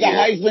and this year.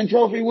 And he's a Heisman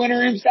Trophy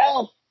winner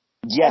himself.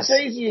 Yes. How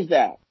crazy is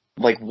that?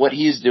 Like, what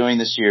he is doing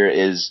this year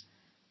is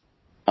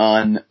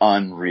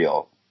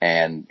unreal.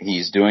 And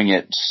he's doing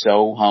it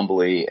so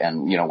humbly.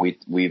 And,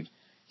 we've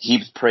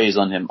heaped praise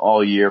on him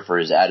all year for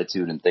his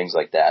attitude and things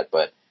like that.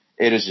 But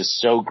it is just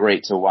so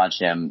great to watch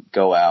him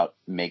go out,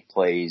 make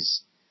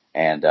plays,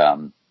 and,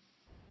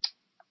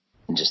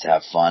 just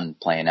have fun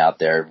playing out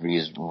there.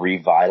 He's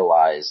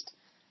revitalized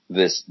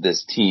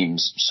this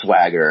team's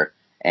swagger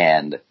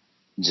and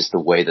just the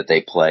way that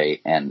they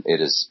play, and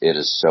it is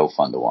so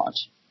fun to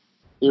watch.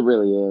 It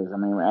really is. I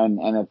mean,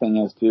 and the thing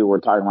is too,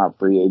 we're talking about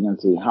free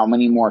agency. How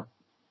many more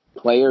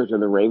players are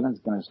the Ravens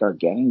going to start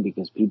getting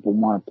because people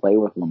want to play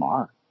with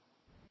Lamar?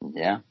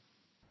 Yeah.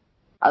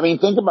 I mean,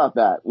 think about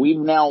that. We've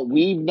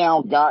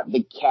now got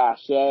the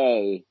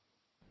cachet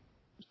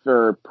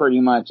for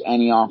pretty much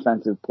any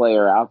offensive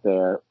player out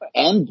there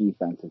and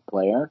defensive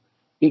player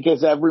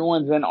because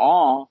everyone's in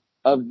awe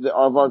of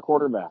our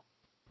quarterback.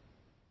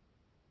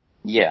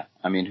 Yeah.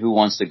 I mean, who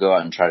wants to go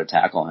out and try to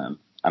tackle him?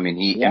 I mean,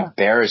 he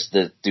embarrassed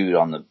the dude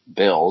on the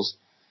Bills.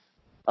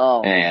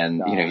 Oh,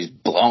 and, he's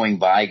blowing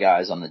by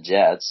guys on the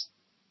Jets.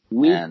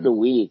 Week to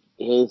week,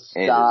 his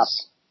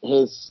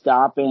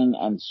stopping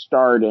and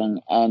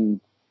starting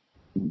and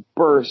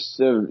bursts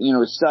of,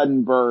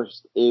 sudden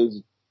burst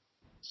is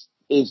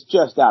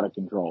just out of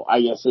control.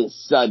 I guess his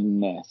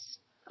suddenness,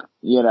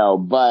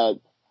 but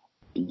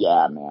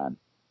yeah, man.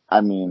 I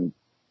mean,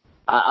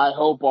 I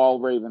hope all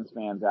Ravens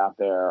fans out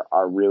there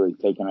are really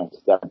taking a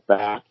step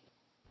back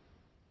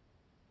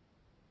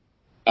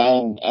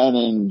and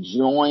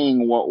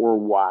enjoying what we're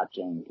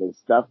watching, because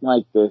stuff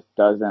like this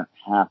doesn't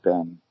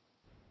happen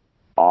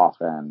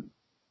often.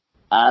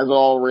 As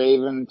all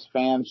Ravens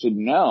fans should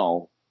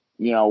know,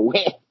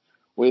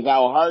 with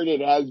how hard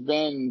it has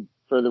been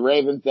for the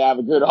Ravens to have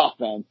a good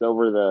offense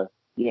over the,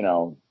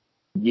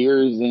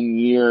 years and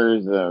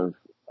years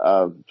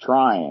of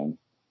trying,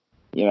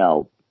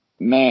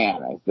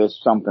 man, this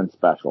is something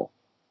special.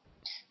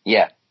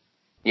 Yeah.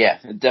 Yeah,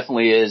 it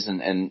definitely is.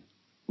 And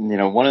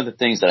one of the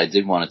things that I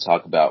did want to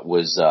talk about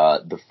was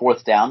the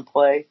fourth down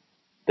play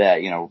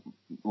that,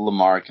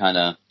 Lamar kind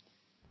of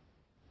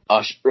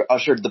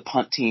ushered the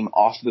punt team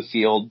off the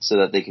field so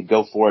that they could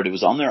go for it. It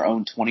was on their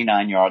own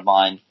 29-yard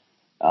line.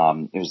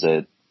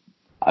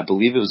 I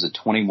believe it was a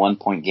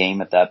 21-point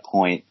game at that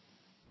point,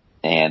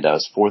 and it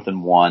was 4th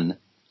and 1.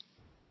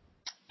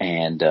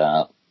 And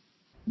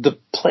the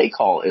play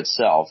call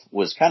itself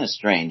was kind of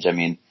strange. I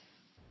mean,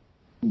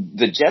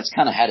 the Jets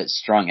kind of had it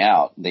strung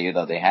out. They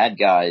had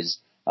guys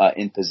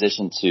in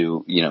position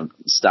to,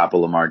 stop a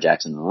Lamar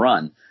Jackson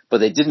run, but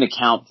they didn't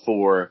account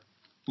for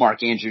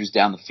Mark Andrews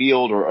down the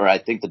field, or I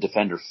think the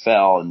defender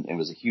fell, and it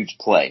was a huge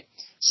play.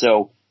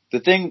 So the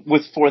thing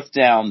with fourth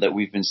down that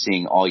we've been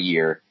seeing all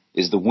year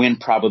is the win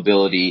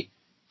probability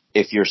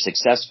if you're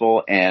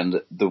successful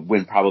and the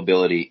win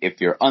probability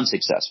if you're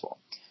unsuccessful.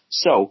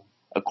 So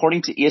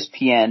according to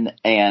ESPN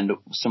and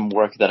some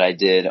work that I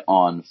did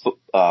on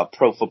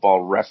Pro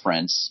Football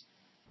Reference,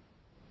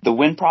 the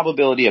win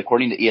probability,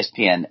 according to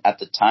ESPN, at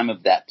the time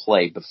of that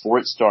play, before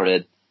it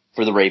started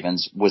for the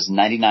Ravens, was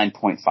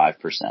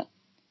 99.5%.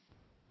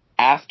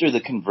 After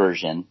the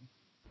conversion,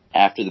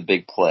 after the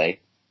big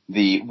play,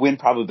 the win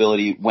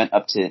probability went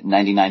up to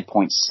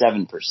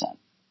 99.7%.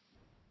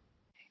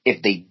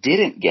 If they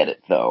didn't get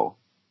it, though,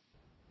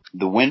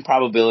 the win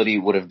probability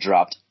would have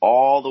dropped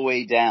all the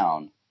way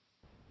down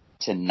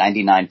to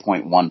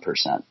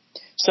 99.1%.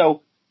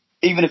 So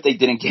even if they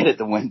didn't get it,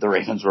 the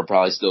Ravens were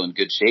probably still in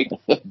good shape.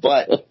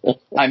 But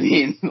I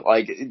mean,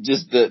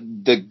 just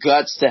the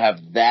guts to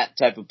have that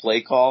type of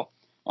play call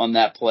on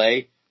that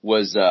play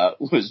was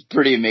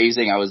pretty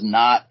amazing. I was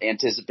not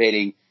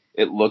anticipating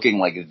it looking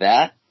like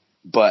that,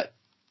 but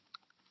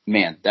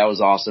man, that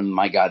was awesome.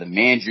 My guy, the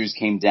Mandrews,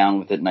 came down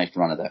with it. Nice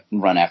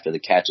run after the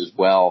catch as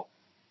well.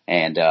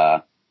 And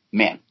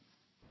man,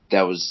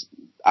 that was.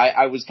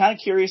 I was kind of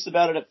curious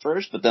about it at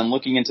first, but then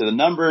looking into the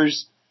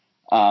numbers,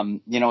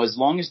 as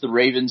long as the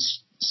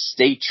Ravens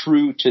stay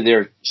true to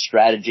their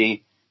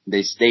strategy,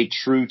 they stay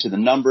true to the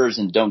numbers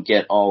and don't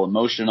get all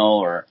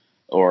emotional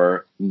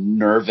or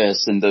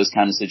nervous in those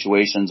kind of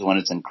situations when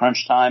it's in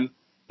crunch time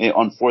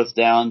on fourth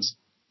downs,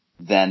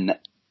 then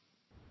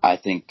I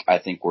think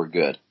we're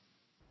good.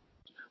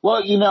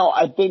 Well,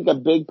 I think a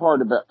big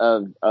part of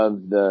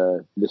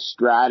the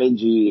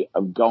strategy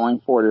of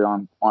going for it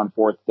on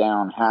fourth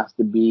down has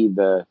to be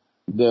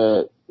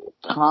the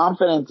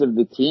confidence of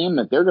the team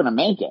that they're going to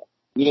make it.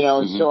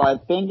 Mm-hmm. So I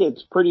think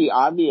it's pretty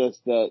obvious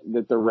that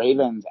the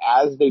Ravens,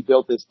 as they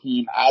built this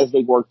team, as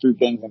they worked through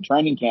things in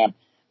training camp,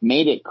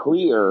 made it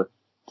clear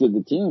to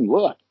the team,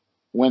 look,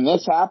 when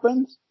this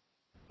happens,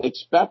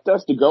 expect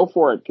us to go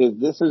for it because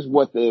this is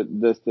what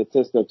the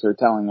statistics are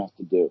telling us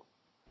to do.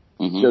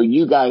 Mm-hmm. So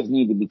you guys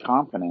need to be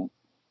confident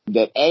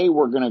that A,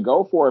 we're going to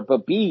go for it,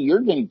 but B, you're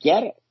going to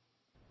get it.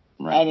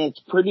 Right. And it's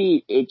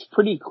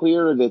pretty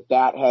clear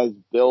that has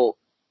built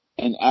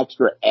an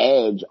extra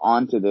edge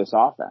onto this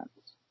offense.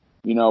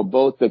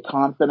 Both the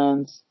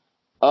confidence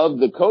of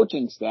the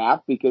coaching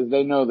staff because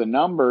they know the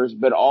numbers,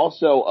 but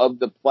also of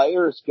the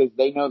players because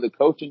they know the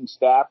coaching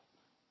staff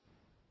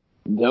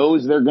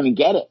knows they're going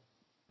to get it.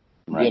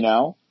 Right.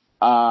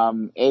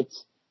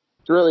 It's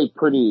really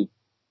pretty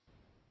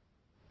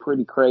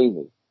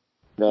crazy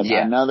that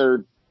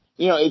another,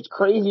 it's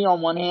crazy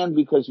on one hand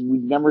because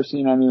we've never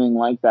seen anything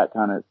like that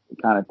kind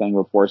of thing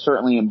before.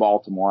 Certainly in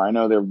Baltimore. I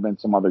know there have been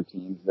some other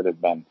teams that have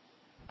been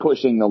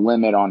pushing the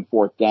limit on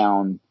fourth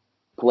down,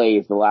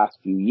 plays the last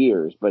few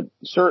years, but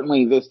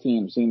certainly this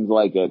team seems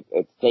like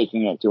it's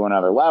taking it to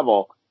another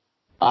level.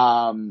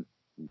 But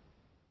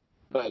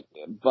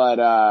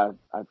I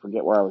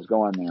forget where I was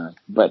going there.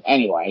 But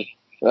anyway,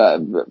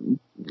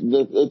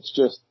 it's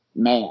just,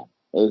 man,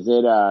 is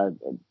it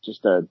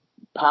just a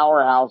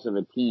powerhouse of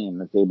a team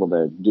that's able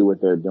to do what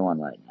they're doing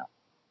right now?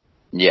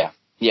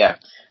 Yeah,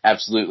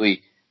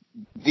 absolutely.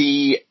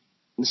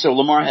 So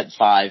Lamar had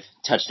 5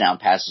 touchdown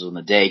passes on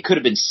the day. Could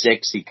have been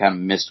 6. He kind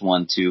of missed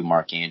one to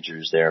Mark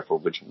Andrews there,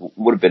 which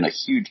would have been a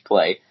huge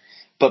play.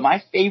 But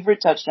my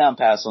favorite touchdown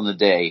pass on the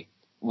day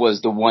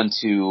was the one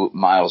to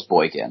Miles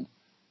Boykin.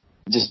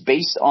 Just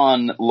based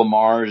on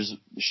Lamar's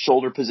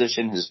shoulder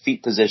position, his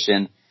feet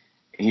position,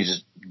 he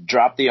just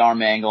dropped the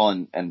arm angle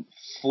and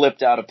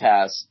flipped out a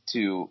pass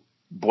to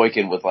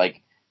Boykin with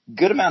like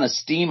good amount of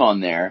steam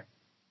on there.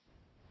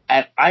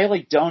 And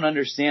I don't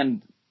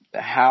understand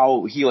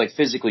how he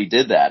physically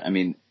did that. I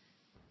mean,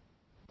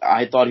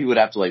 I thought he would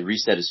have to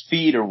reset his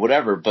feet or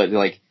whatever, but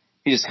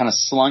he just kind of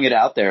slung it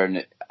out there, and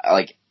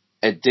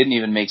it didn't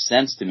even make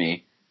sense to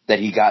me that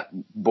he got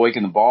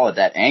Boykin the ball at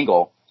that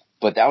angle.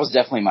 But that was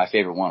definitely my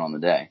favorite one on the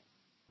day.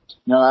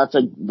 No, that's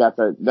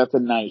a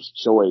nice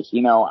choice.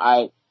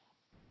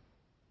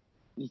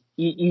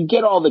 You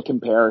get all the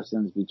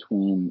comparisons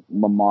between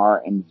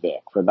Lamar and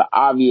Vic for the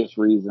obvious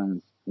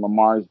reasons.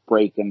 Lamar's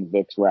breaking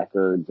Vic's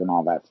records and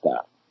all that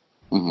stuff.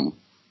 Mm-hmm.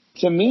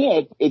 To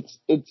me, it's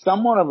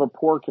somewhat of a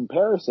poor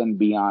comparison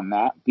beyond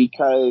that,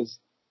 because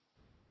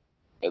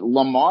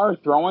Lamar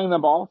throwing the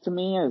ball to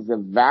me is a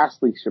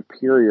vastly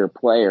superior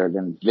player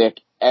than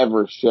Vic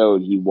ever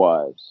showed he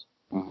was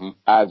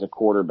as a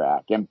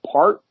quarterback. And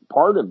part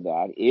of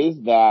that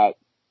is that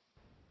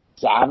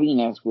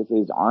savviness with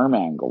his arm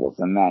angles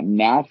and that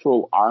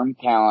natural arm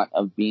talent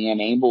of being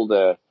able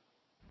to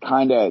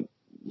kind of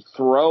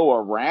throw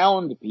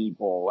around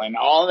people and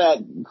all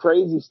that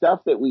crazy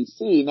stuff that we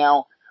see.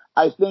 Now,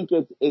 I think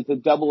it's a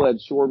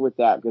double-edged sword with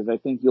that, because I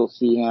think you'll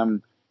see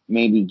him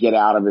maybe get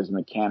out of his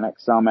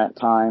mechanics some at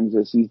times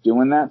as he's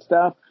doing that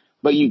stuff.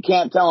 But you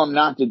can't tell him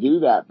not to do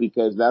that,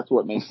 because that's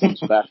what makes him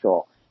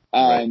special.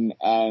 And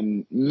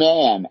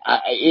man,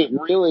 it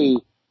really,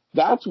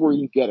 that's where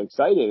you get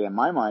excited in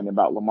my mind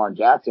about Lamar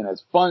Jackson.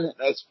 As fun as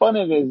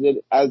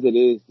it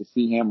is to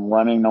see him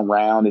running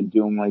around and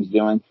doing what he's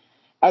doing,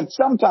 at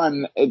some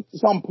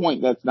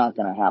point that's not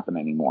going to happen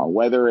anymore,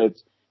 whether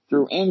it's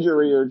through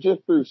injury or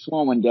just through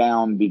slowing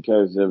down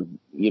because of,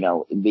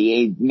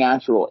 the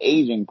natural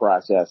aging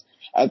process.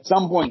 At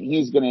some point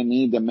he's going to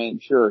need to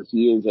make sure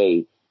he is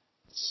a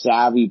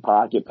savvy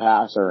pocket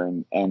passer,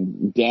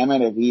 and damn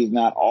it if he's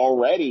not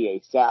already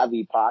a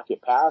savvy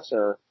pocket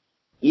passer,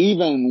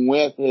 even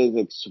with his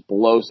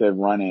explosive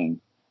running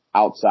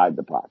outside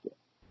the pocket.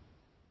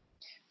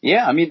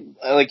 Yeah, I mean,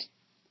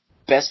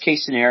 best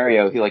case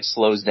scenario, he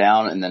slows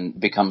down and then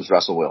becomes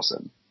Russell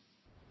Wilson.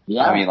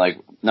 Yeah. I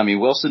mean,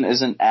 Wilson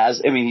isn't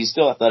he's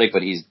still athletic,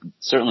 but he's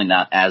certainly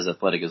not as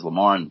athletic as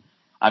Lamar, and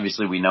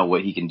obviously we know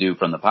what he can do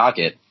from the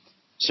pocket.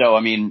 So,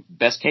 I mean,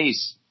 best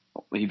case,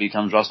 he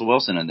becomes Russell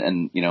Wilson,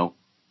 and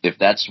if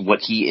that's what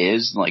he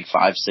is,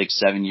 5, 6,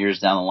 7 years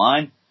down the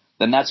line,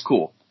 then that's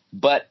cool.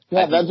 But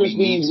yeah, that just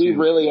means we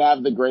really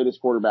have the greatest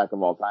quarterback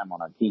of all time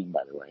on our team,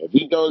 by the way. If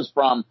he goes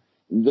from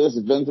this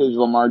vintage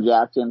Lamar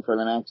Jackson for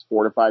the next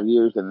 4 to 5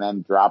 years and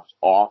then drops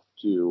off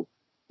to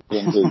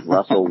vintage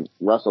Russell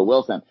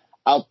Wilson,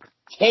 I'll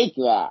take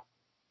that.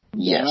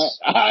 Yes.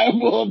 I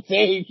will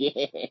take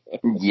it.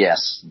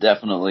 Yes,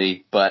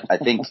 definitely. But I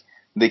think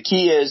the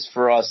key is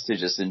for us to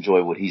just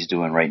enjoy what he's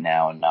doing right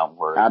now and not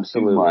worry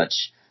too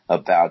much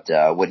about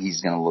what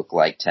he's going to look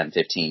like 10,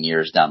 15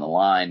 years down the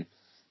line.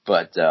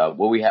 But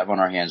what we have on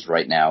our hands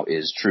right now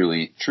is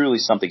truly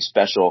something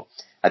special.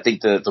 I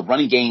think the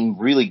running game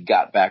really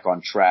got back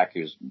on track.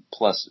 It was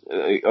plus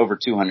over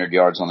 200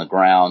 yards on the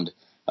ground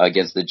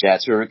against the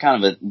Jets, who are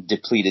kind of a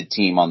depleted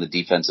team on the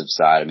defensive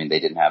side. I mean, they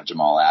didn't have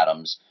Jamal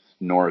Adams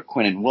nor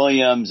Quinnen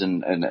Williams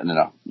and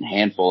a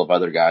handful of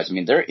other guys. I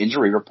mean, their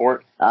injury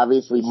report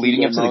obviously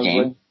leading up to the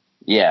game.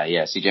 Yeah,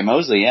 CJ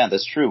Mosley. Yeah,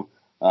 that's true.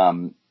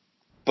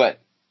 But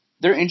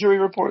their injury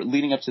report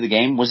leading up to the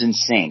game was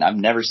insane. I've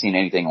never seen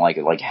anything like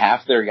it.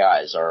 Half their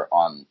guys are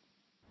on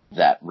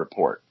that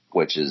report,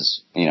 which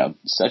is,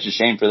 such a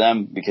shame for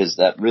them because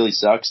that really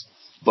sucks.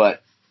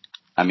 But,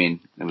 I mean,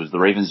 it was the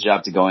Ravens'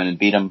 job to go in and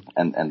beat them,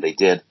 and they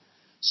did.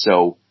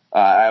 So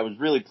I was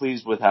really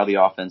pleased with how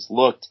the offense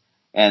looked.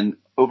 And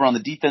over on the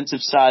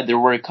defensive side, there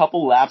were a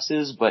couple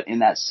lapses, but in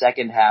that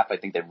second half, I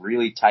think they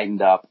really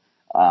tightened up.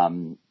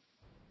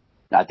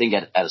 I think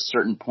at a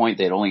certain point,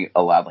 they'd only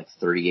allowed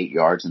 38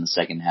 yards in the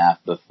second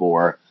half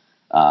before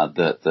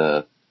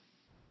the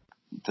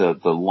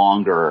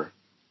longer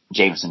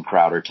Jamison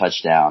Crowder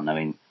touchdown. I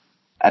mean,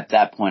 at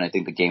that point, I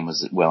think the game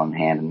was well in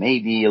hand and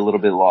maybe a little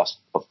bit lost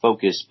of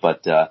focus,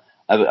 but I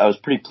was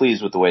pretty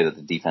pleased with the way that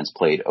the defense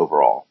played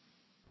overall.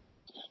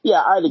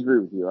 Yeah, I'd agree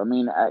with you. I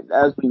mean,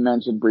 as we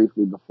mentioned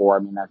briefly before, I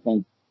mean, I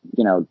think,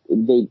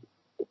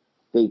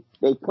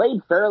 they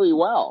played fairly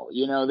well.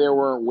 There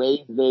were ways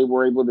they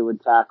were able to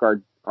attack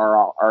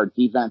our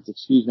defense,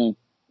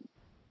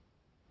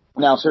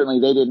 Now, certainly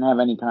they didn't have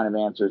any kind of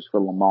answers for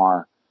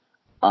Lamar,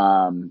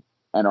 and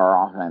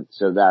our offense.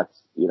 So that's,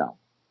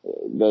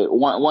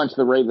 once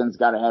the Ravens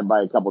got ahead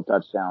by a couple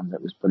touchdowns,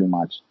 it was pretty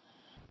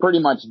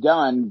much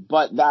done.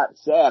 But that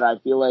said, I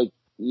feel like,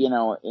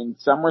 in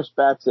some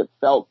respects it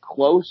felt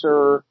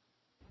closer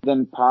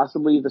than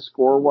possibly the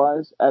score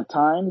was at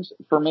times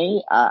for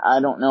me. I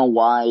don't know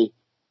why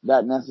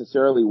that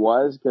necessarily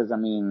was, because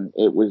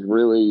it was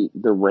really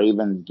the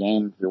Ravens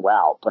game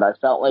throughout, but I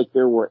felt like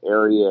there were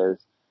areas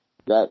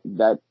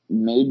that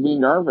made me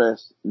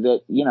nervous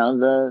that,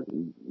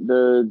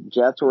 the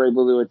Jets were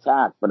able to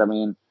attack. But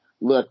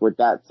look, with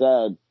that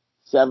said,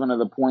 7 of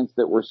the points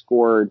that were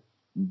scored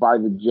by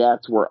the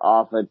Jets were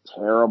off a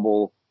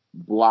terrible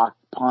blocked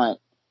punt.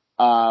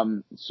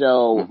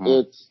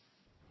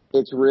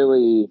 It's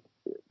really,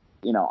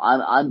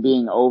 I'm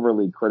being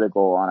overly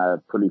critical on a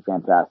pretty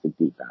fantastic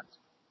defense.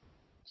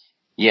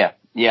 Yeah,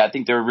 I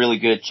think they're really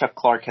good. Chuck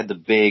Clark had the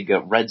big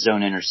red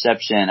zone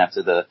interception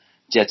after the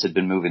Jets had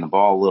been moving the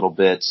ball a little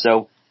bit.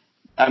 So,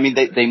 they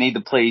made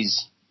the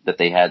plays that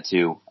they had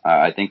to.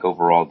 I think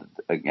overall,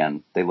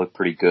 again, they look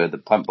pretty good. The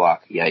punt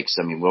block, yikes.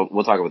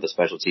 We'll talk about the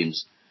special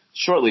teams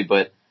shortly,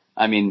 but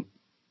again,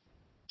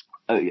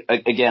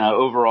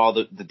 overall,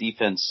 the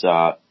defense,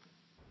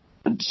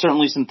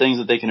 certainly some things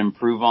that they can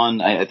improve on.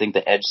 I think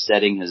the edge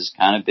setting has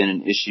kind of been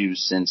an issue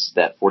since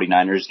that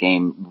 49ers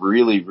game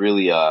really,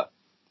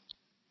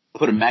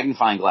 put a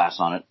magnifying glass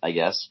on it, I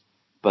guess.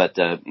 But,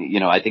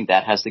 I think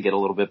that has to get a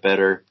little bit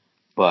better.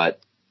 But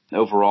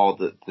overall,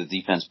 the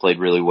defense played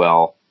really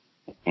well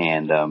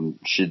and,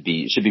 should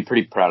be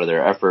pretty proud of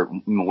their effort.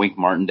 Wink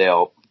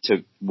Martindale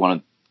took one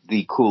of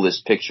the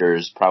coolest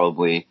pictures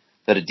probably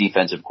that a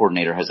defensive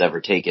coordinator has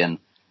ever taken.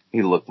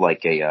 He looked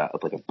like a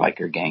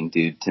biker gang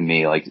dude to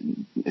me, like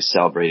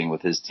celebrating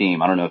with his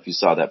team. I don't know if you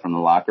saw that from the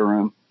locker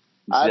room.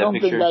 I don't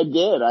think I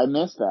did. I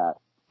missed that.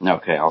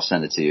 Okay, I'll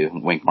send it to you.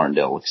 Wink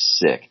Martindale looks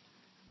sick.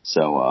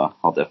 So,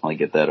 I'll definitely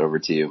get that over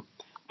to you.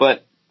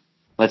 But,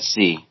 let's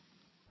see.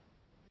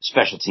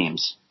 Special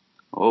teams.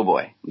 Oh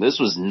boy. This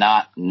was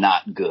not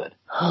good.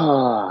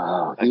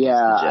 Yeah,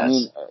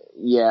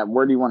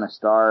 where do you want to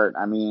start?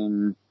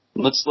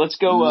 Let's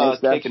go,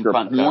 kick and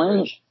punt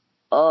coverage.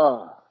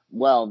 Oh,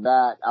 well,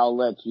 that, I'll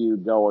let you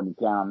go to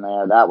town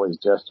there. That was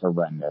just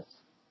horrendous.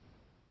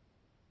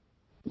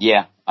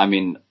 Yeah,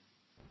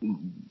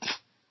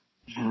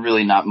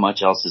 really not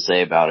much else to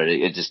say about it.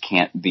 It just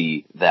can't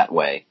be that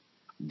way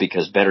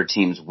because better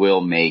teams will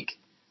make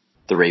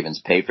the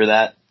Ravens pay for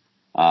that.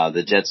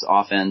 The Jets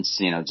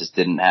offense, just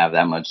didn't have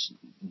that much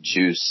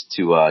juice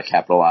to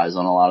capitalize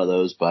on a lot of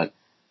those, but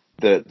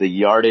the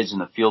yardage and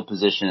the field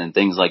position and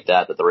things like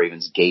that the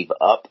Ravens gave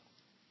up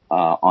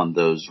on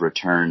those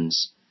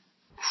returns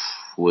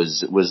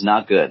was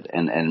not good.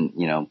 And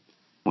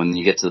when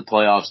you get to the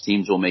playoffs,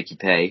 teams will make you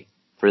pay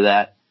for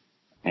that.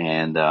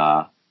 And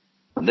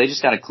they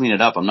just got to clean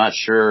it up. I'm not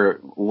sure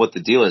what the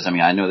deal is.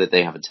 I know that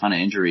they have a ton of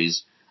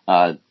injuries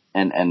and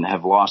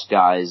have lost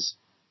guys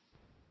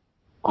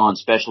on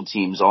special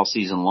teams all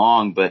season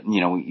long. But,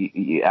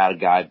 you add a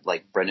guy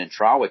like Brendan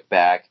Trawick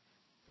back,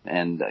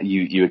 and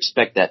you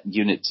expect that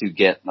unit to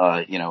get,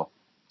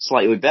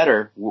 slightly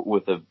better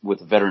with a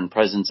veteran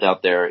presence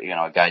out there,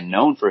 a guy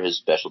known for his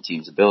special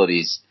teams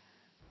abilities.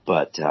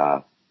 But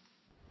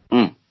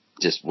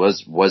just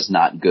was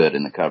not good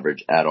in the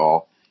coverage at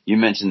all. You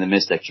mentioned the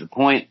missed extra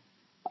point.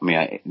 Do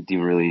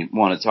you really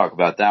want to talk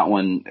about that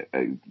one?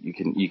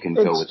 You can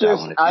go with that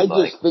one if you'd like.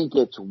 I just think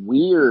it's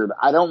weird.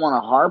 I don't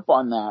want to harp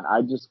on that.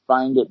 I just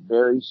find it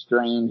very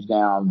strange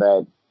now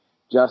that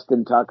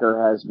Justin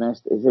Tucker has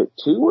missed, is it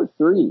 2 or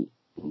 3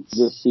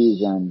 this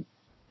season?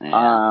 Yeah,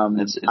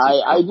 I just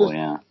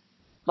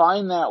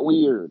find that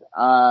weird.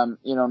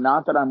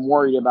 Not that I'm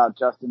worried about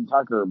Justin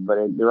Tucker, but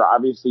there are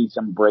obviously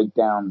some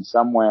breakdowns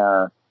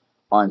somewhere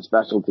on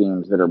special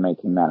teams that are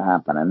making that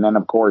happen. And then,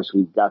 of course,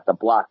 we've got the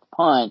blocked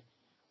punt,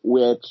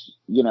 which,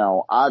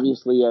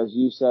 obviously, as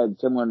you said,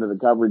 similar to the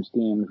coverage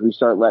teams, we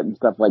start letting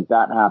stuff like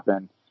that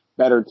happen.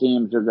 Better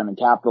teams are going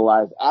to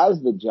capitalize,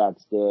 as the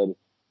Jets did,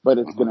 but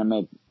it's going to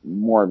make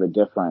more of a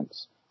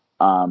difference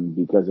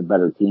because a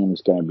better team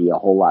is going to be a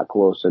whole lot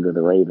closer to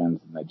the Ravens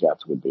than the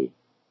Jets would be.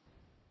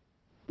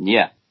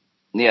 Yeah,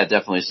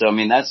 definitely. So,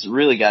 that's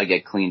really got to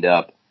get cleaned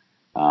up.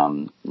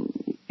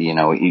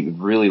 You'd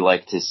really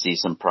like to see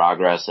some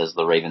progress as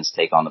the Ravens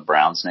take on the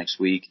Browns next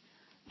week.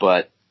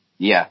 But,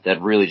 yeah,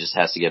 that really just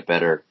has to get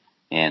better.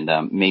 And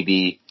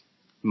maybe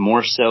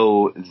more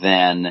so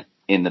than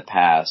in the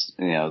past.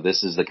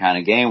 This is the kind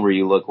of game where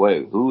you look,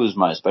 wait, who is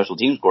my special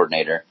teams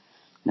coordinator?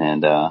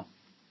 And,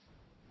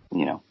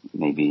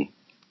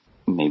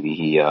 maybe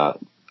he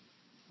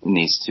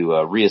needs to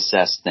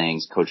reassess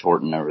things, Coach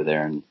Horton over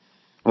there, and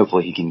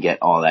hopefully he can get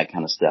all that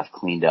kind of stuff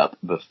cleaned up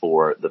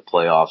before the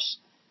playoffs.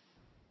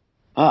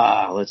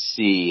 Let's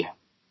see.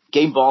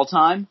 Game ball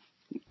time?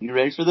 You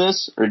ready for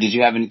this? Or did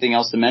you have anything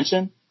else to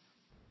mention?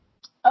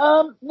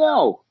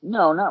 No,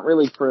 not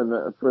really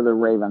for the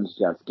Ravens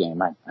Jets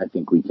game. I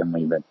think we can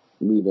leave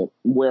it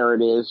where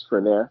it is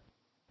for there.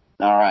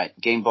 All right.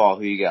 Game ball,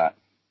 who you got?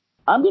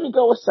 I'm going to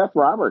go with Seth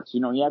Roberts.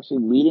 You know, he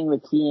actually leading the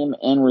team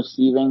in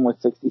receiving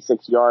with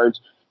 66 yards,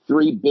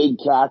 3 big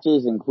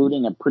catches,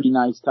 including a pretty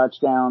nice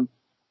touchdown.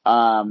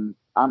 I'm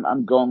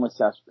going with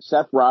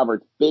Seth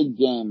Roberts. Big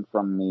game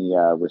from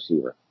the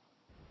receiver.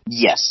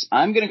 Yes,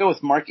 I'm going to go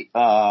with Mark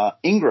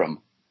Ingram.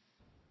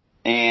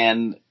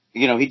 And,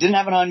 you know, he didn't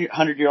have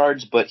 100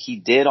 yards, but he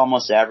did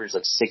almost average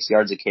like 6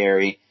 yards a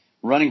carry,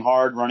 running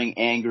hard, running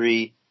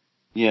angry,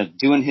 you know,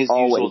 doing his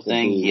usual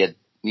thing. He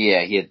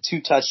had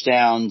 2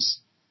 touchdowns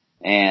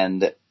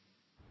and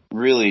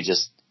really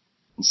just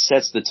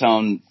sets the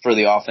tone for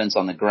the offense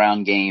on the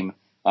ground game,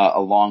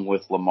 along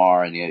with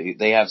Lamar. And you know,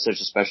 they have such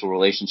a special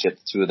relationship,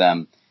 the two of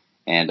them.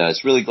 And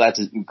it's really glad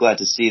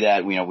to see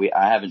that. You know,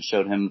 I haven't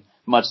showed him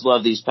much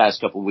love these past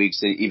couple of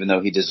weeks, even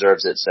though he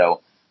deserves it.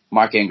 So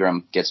Mark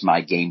Ingram gets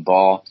my game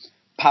ball.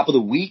 Pop of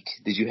the week,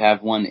 did you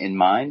have one in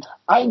mind?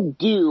 I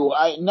do.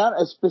 Not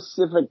a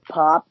specific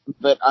pop,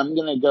 but I'm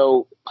going to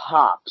go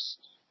pops.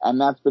 And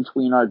that's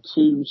between our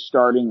 2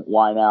 starting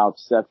wideouts,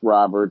 Seth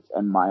Roberts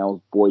and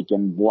Miles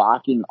Boykin,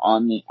 blocking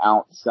on the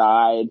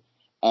outside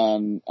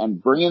and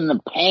bringing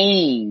the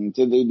pain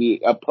to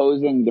the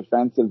opposing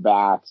defensive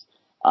backs.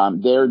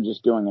 They're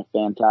just doing a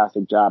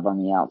fantastic job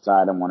on the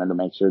outside and wanted to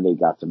make sure they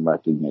got some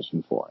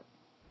recognition for it.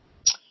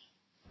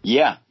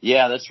 Yeah,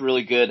 that's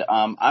really good.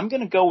 I'm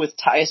going to go with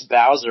Tyus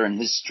Bowser and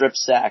his strip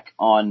sack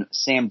on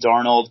Sam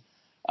Darnold.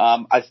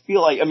 I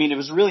feel like, I mean, it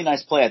was a really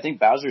nice play. I think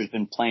Bowser's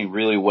been playing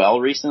really well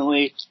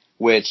recently,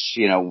 which,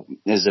 you know,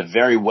 is a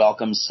very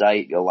welcome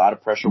sight. A lot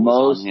of pressure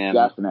was on him.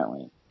 Most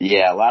definitely.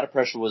 Yeah, a lot of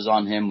pressure was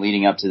on him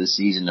leading up to the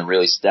season to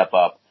really step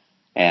up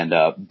and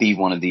be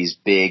one of these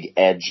big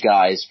edge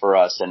guys for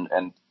us.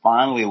 And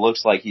finally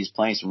looks like he's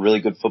playing some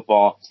really good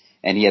football.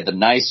 And he had the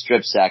nice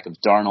strip sack of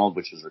Darnold,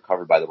 which was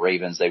recovered by the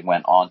Ravens. They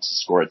went on to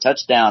score a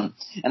touchdown.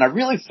 And I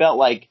really felt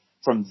like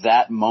from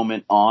that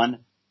moment on,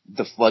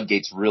 the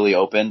floodgates really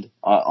opened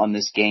on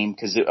this game.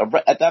 Because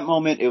at that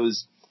moment, it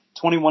was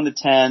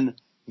 21-10.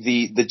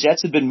 The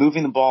Jets had been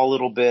moving the ball a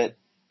little bit.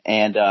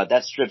 And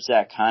that strip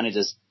sack kind of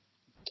just,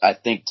 I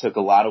think, took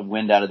a lot of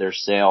wind out of their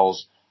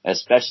sails,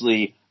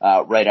 especially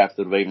right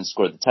after the Ravens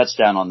scored the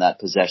touchdown on that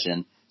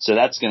possession. So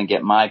that's going to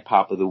get my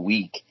pop of the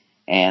week.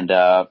 And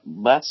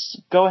let's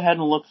go ahead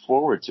and look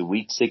forward to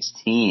Week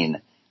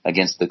 16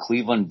 against the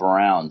Cleveland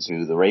Browns,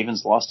 who the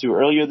Ravens lost to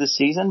earlier this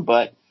season,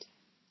 but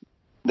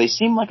they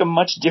seem like a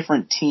much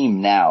different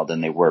team now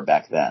than they were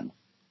back then.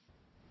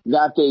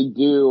 That they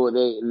do.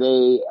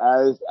 They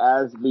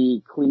as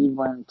the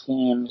Cleveland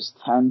teams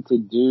tend to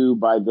do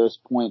by this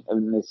point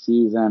in the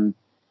season,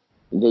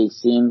 they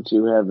seem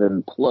to have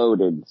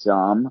imploded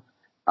some.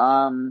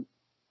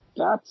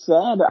 That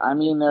said, I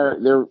mean,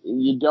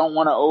 you don't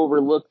want to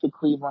overlook the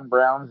Cleveland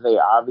Browns. They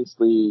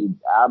obviously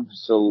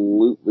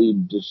absolutely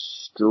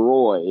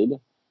destroyed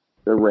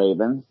the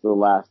Ravens the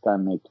last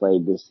time they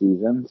played this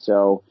season.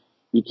 So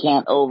you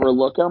can't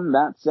overlook them.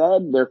 That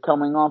said, they're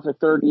coming off a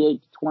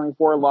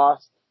 38-24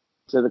 loss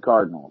to the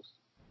Cardinals.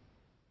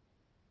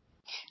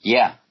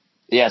 Yeah.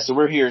 So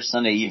we're here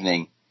Sunday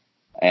evening,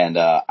 and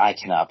I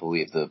cannot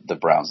believe the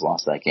Browns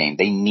lost that game.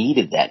 They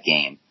needed that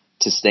game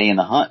to stay in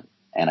the hunt,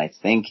 and I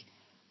think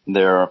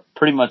they're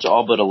pretty much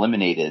all but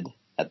eliminated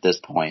at this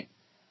point.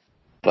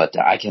 But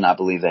I cannot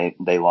believe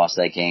they lost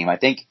that game. I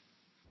think,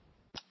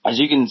 as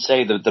you can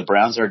say, the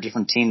Browns are a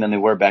different team than they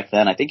were back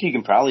then. I think you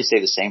can probably say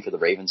the same for the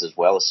Ravens as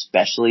well,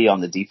 especially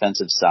on the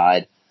defensive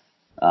side.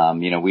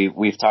 You know,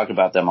 we've talked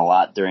about them a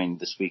lot during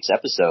this week's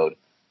episode.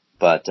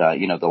 But,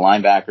 you know, the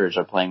linebackers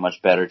are playing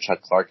much better.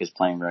 Chuck Clark is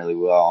playing really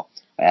well.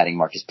 Adding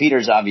Marcus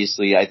Peters,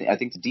 obviously. I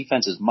think the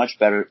defense is much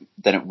better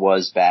than it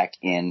was back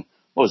in,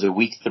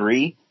 Week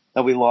 3?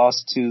 That we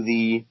lost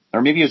to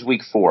or maybe it was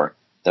Week 4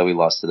 that we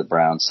lost to the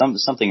Browns,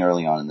 something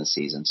early on in the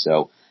season.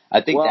 So I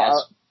think go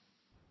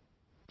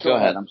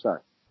ahead. I'm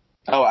sorry.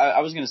 Oh, I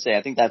was going to say,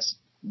 I think that's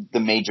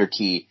the major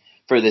key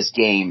for this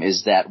game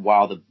is that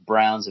while the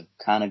Browns have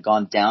kind of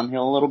gone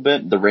downhill a little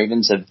bit, the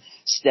Ravens have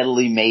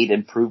steadily made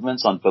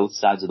improvements on both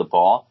sides of the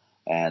ball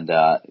and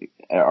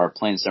are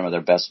playing some of their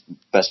best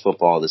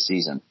football of the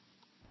season.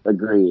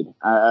 Agreed.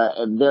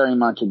 Very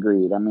much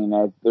agreed. I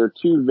mean, they're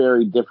 2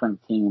 very different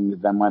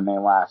teams than when they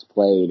last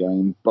played. I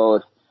mean,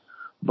 both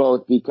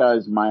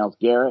because Myles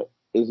Garrett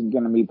isn't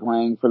going to be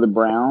playing for the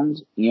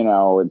Browns, you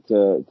know,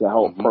 to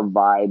help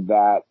provide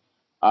that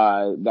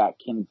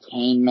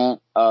containment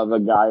of a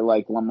guy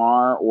like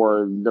Lamar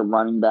or the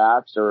running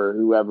backs or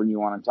whoever you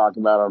want to talk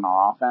about on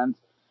offense.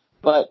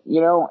 But,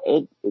 you know,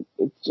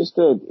 it's just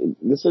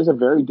this is a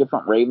very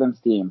different Ravens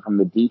team from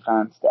the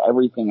defense to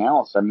everything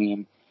else. I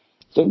mean,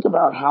 think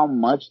about how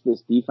much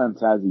this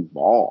defense has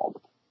evolved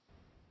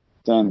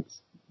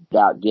since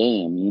that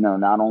game. You know,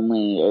 not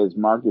only is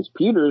Marcus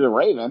Peters a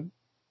Raven,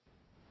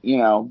 you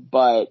know,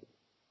 but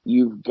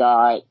you've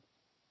got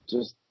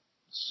just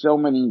so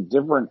many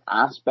different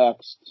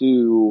aspects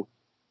to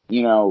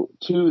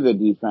the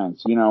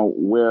defense, you know,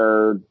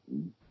 where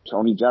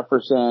Tony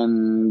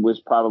Jefferson was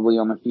probably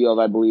on the field,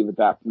 I believe, at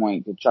that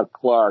point, to Chuck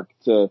Clark,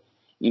 to,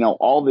 you know,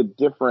 all the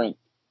different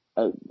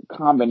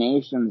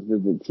combinations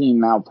that the team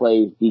now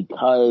plays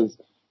because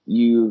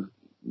You've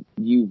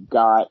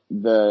got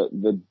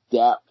the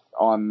depth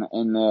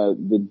in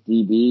the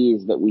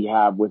DBs that we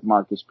have with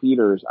Marcus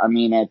Peters. I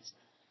mean,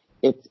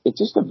 it's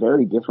just a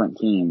very different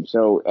team.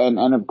 So,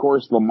 and of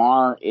course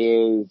Lamar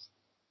is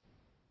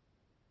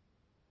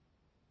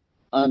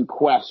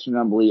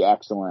unquestionably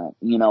excellent,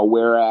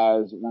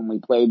 whereas when we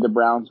played the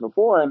Browns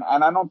before, and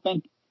I don't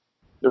think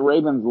the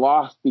Ravens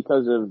lost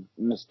because of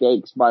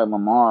mistakes by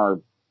Lamar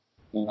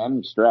in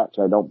any stretch.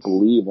 I don't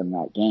believe in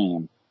that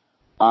game.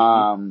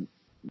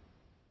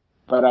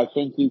 But I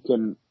think you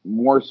can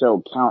more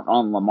so count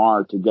on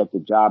Lamar to get the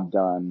job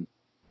done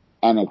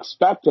and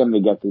expect him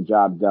to get the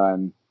job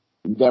done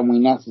than we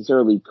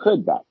necessarily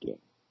could that game.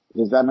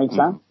 Does that make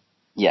sense?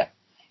 Yeah.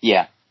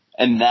 Yeah.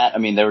 And that, I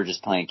mean, they were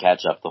just playing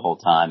catch up the whole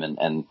time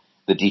and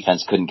the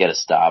defense couldn't get a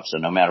stop. So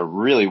no matter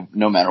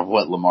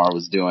what Lamar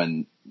was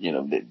doing,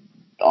 the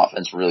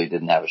offense really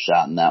didn't have a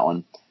shot in that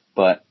one.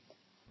 But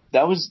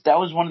that was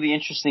one of the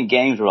interesting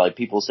games where like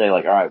people say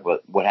like, all right,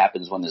 what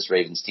happens when this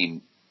Ravens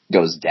team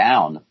goes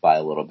down by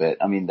a little bit?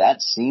 I mean,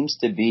 that seems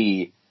to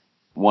be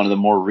one of the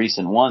more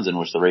recent ones in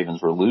which the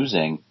Ravens were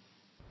losing.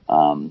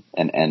 And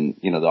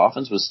the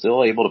offense was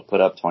still able to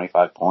put up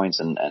 25 points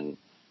and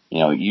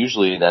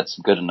usually that's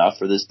good enough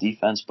for this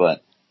defense,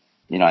 but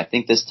I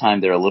think this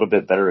time they're a little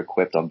bit better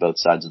equipped on both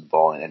sides of the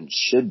ball and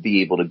should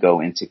be able to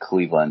go into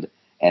Cleveland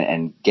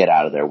and get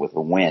out of there with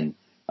a win.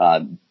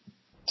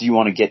 Do you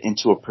want to get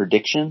into a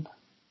prediction?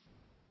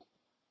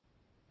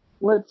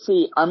 Let's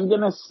see. I'm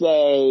going to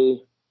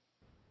say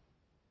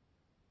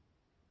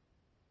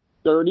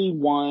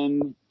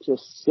 31-6,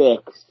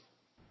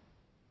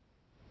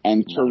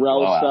 and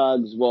Terrell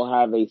Suggs will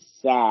have a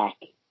sack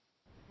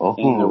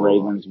in the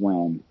Ravens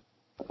win.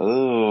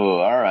 Oh,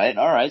 all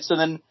right. So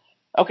then,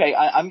 okay,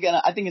 I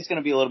think it's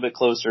gonna be a little bit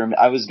closer.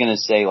 I was gonna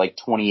say like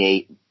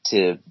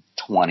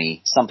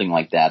 28-20, something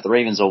like that. The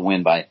Ravens will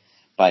win by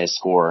a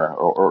score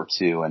or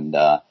two, and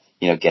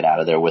get out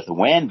of there with a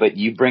win. But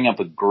you bring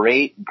up a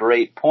great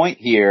point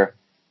here.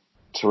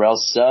 Terrell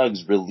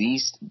Suggs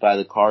released by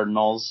the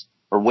Cardinals.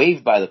 Or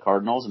waived by the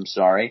Cardinals, I'm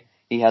sorry.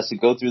 He has to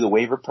go through the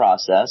waiver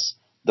process.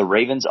 The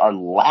Ravens are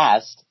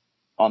last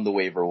on the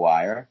waiver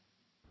wire.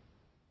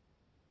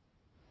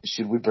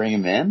 Should we bring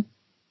him in?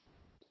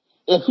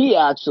 If he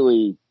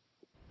actually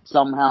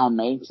somehow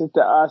makes it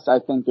to us, I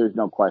think there's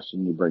no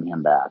question you bring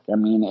him back. I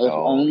mean,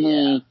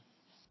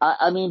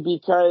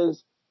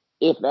 because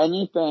if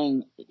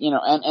anything,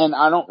 and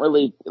I don't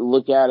really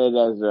look at it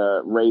as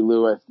a Ray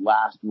Lewis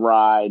last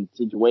ride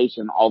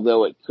situation,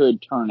 although it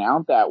could turn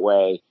out that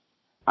way.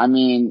 I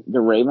mean,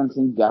 the Ravens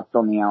in depth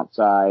on the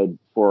outside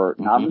for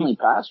not only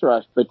pass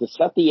rush, but to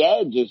set the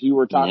edge, as you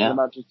were talking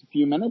about just a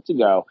few minutes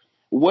ago.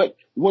 What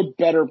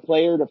better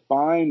player to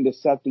find to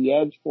set the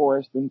edge for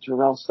us than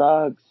Terrell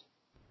Suggs?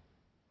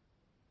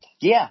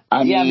 Yeah.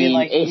 I mean,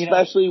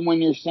 especially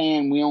when you're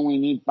saying we only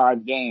need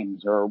 5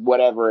 games or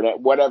whatever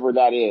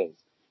that is,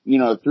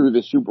 through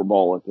the Super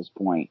Bowl at this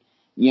point.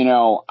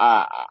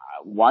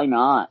 Why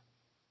not?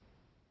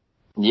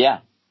 Yeah,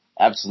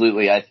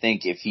 absolutely. I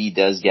think if he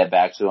does get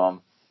back to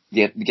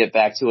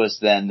us,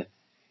 then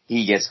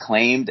he gets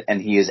claimed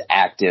and he is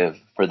active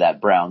for that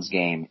Browns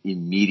game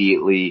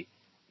immediately.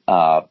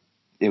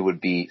 It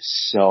would be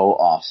so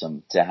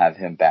awesome to have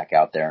him back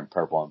out there in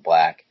purple and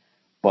black.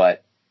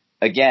 But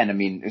again, I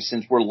mean,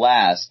 since we're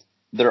last,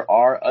 there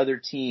are other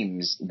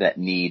teams that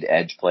need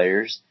edge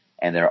players,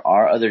 and there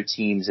are other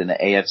teams in the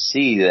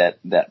AFC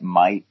that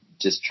might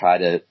just try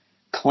to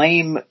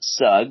claim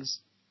Suggs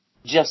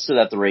just so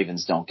that the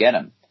Ravens don't get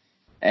him.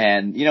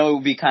 And, it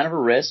would be kind of a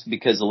risk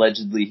because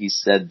allegedly he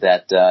said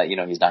that,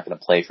 he's not going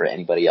to play for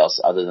anybody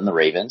else other than the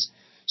Ravens.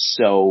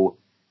 So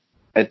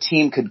a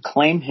team could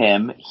claim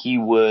him. He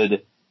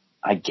would,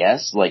 I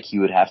guess, he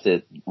would have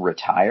to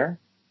retire.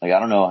 I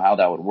don't know how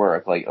that would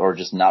work, or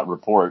just not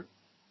report.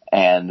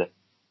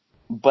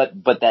 But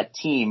that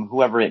team,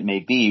 whoever it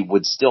may be,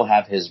 would still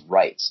have his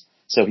rights.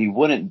 So he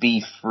wouldn't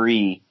be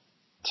free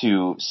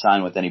to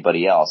sign with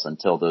anybody else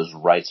until those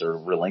rights are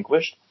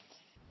relinquished.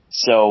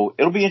 So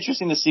it'll be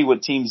interesting to see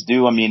what teams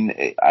do. I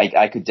mean,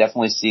 I could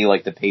definitely see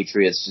the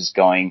Patriots just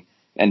going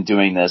and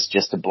doing this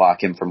just to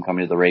block him from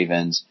coming to the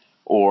Ravens,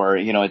 or,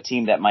 a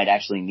team that might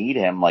actually need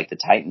him, like the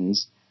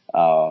Titans,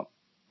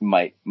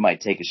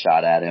 might take a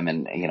shot at him,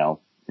 and,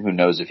 who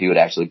knows if he would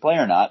actually play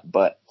or not,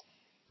 but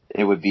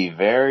it would be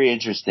very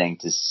interesting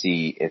to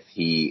see if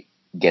he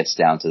gets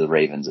down to the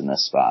Ravens in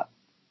this spot.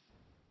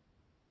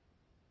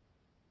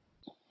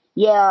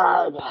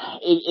 Yeah,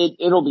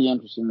 it'll be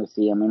interesting to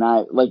see. I mean,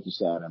 like you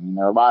said,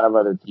 there are a lot of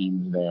other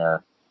teams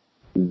there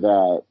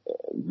that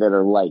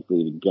are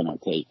likely gonna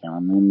take him. I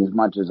mean, as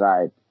much as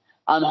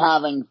I'm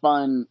having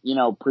fun,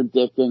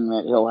 predicting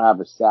that he'll have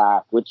a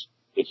sack, which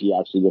if he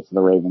actually gets to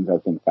the Ravens, I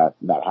think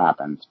that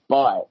happens.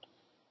 But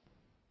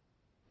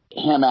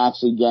him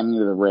actually getting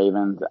to the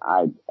Ravens,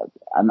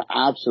 I'm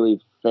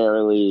actually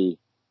fairly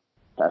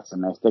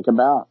pessimistic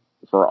about,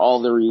 for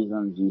all the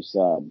reasons you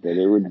said, that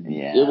it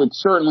would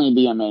certainly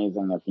be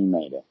amazing if he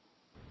made it.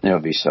 It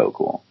would be so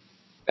cool.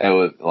 It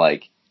would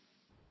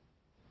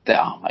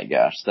oh my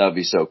gosh, that would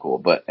be so cool.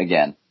 But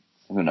again,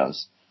 who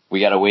knows? We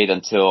got to wait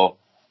until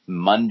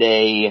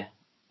Monday.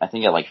 I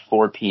think at like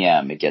 4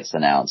 p.m. it gets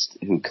announced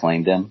who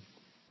claimed him,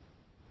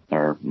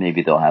 or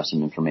maybe they'll have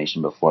some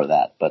information before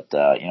that. But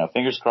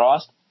fingers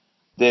crossed.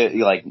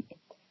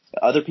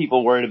 Other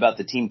people worried about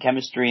the team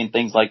chemistry and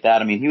things like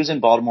that. I mean, he was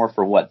in Baltimore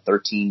for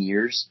 13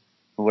 years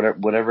or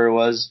whatever it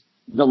was.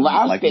 The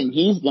last thing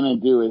he's going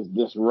to do is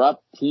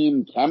disrupt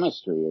team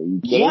chemistry. Are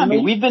you kidding me? Yeah, I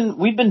mean,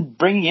 we've been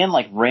bringing in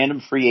like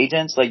random free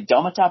agents, like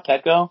Domata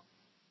Peko.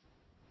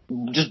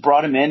 Just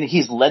brought him in.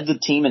 He's led the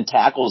team in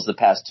tackles the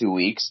past 2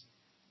 weeks.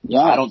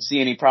 Yeah. I don't see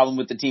any problem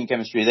with the team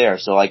chemistry there.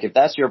 So, like, if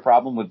that's your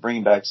problem with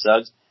bringing back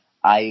Suggs,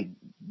 I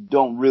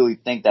don't really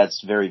think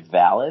that's very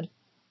valid.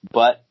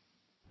 But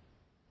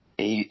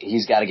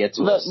he's got to get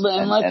to us,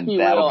 and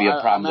that'll be a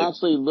problem. I'm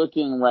actually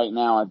looking right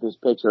now at this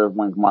picture of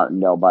Wink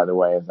Martindale, by the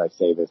way, as I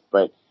say this.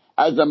 But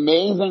as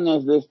amazing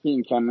as this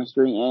team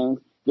chemistry is,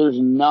 there's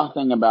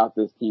nothing about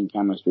this team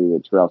chemistry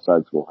that Terrell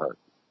Suggs will hurt.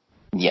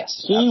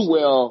 Yes. He absolutely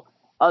will.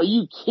 Are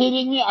you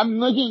kidding me? I'm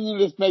looking at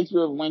this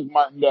picture of Wink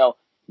Martindale.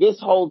 This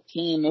whole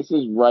team, this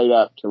is right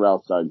up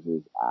Terrell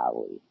Suggs'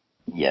 alley.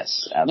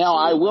 Yes, absolutely. Now,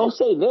 I will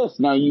say this.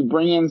 Now, you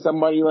bring in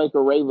somebody like a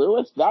Ray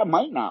Lewis, that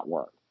might not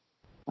work.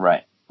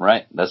 Right.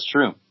 That's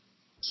true.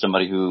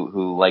 Somebody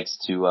who likes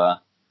a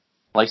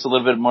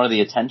little bit more of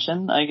the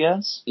attention, I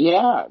guess.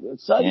 Yeah.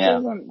 Suggs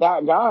isn't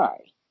that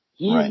guy.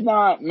 He's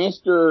not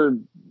Mr.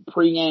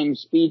 Pre-game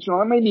speech.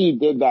 Well, maybe he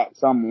did that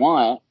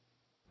somewhat.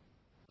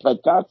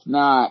 But that's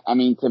not, I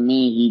mean, to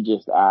me, he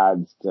just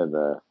adds to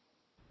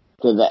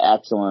the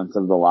excellence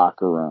of the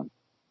locker room.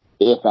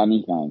 If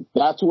anything.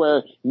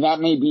 That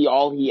may be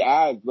all he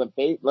adds. Let's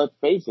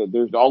face it,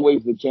 there's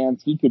always the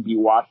chance he could be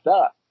washed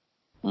up.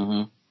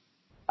 Mm-hmm.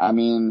 I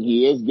mean,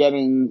 he is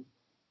getting,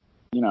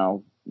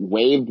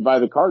 waived by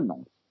the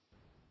Cardinals.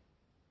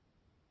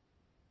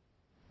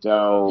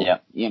 So,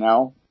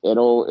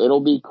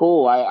 it'll be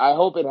cool. I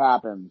hope it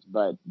happens,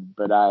 but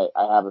I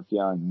have a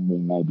feeling we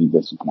may be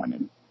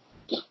disappointed.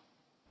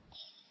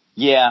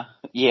 Yeah.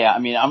 I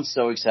mean, I'm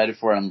so excited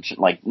for it. I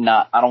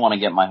don't want to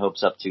get my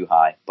hopes up too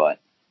high, but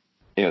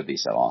it would be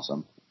so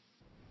awesome.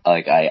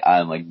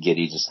 I'm like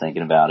giddy just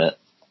thinking about it.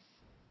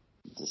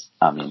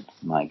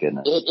 My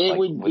goodness. It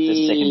would with be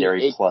the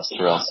secondary plus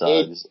Terrell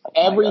Suggs.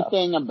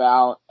 Everything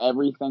about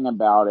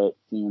it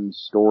seems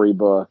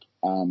storybook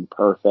and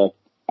perfect.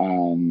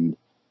 And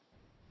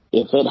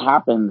if it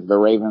happens, the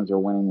Ravens are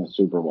winning the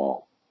Super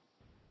Bowl.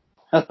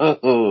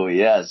 Oh,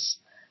 yes.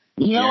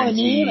 You know what I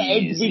mean?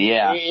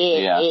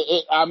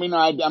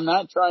 I'm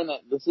not trying to,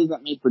 this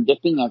isn't me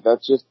predicting it.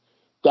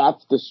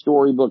 That's the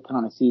storybook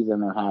kind of season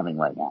they're having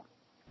right now.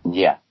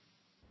 Yeah,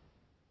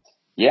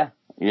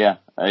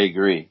 I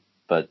agree.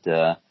 But,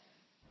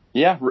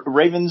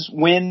 Ravens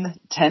win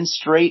 10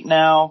 straight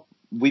now.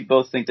 We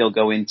both think they'll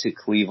go into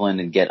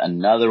Cleveland and get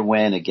another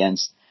win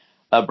against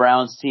a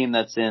Browns team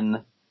that's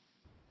in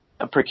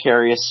a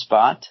precarious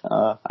spot,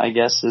 I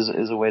guess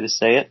is a way to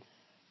say it.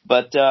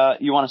 But,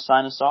 you want to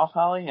sign us off,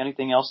 Holly?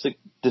 Anything else to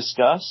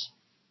discuss?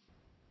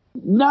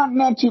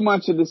 Not too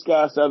much to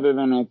discuss other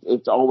than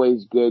it's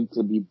always good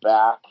to be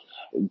back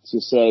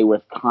to say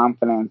with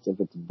confidence if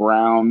it's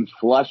Brown,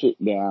 flush it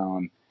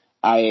down.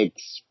 I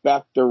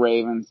expect the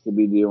Ravens to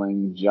be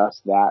doing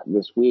just that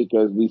this week,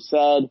 as we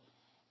said.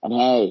 And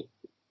hey,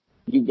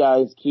 you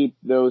guys keep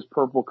those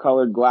purple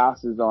colored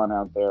glasses on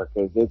out there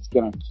because it's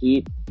going to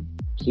keep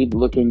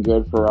looking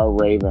good for our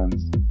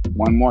Ravens.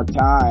 One more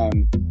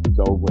time,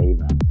 go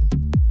Ravens.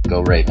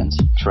 Go Ravens.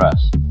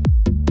 Trust.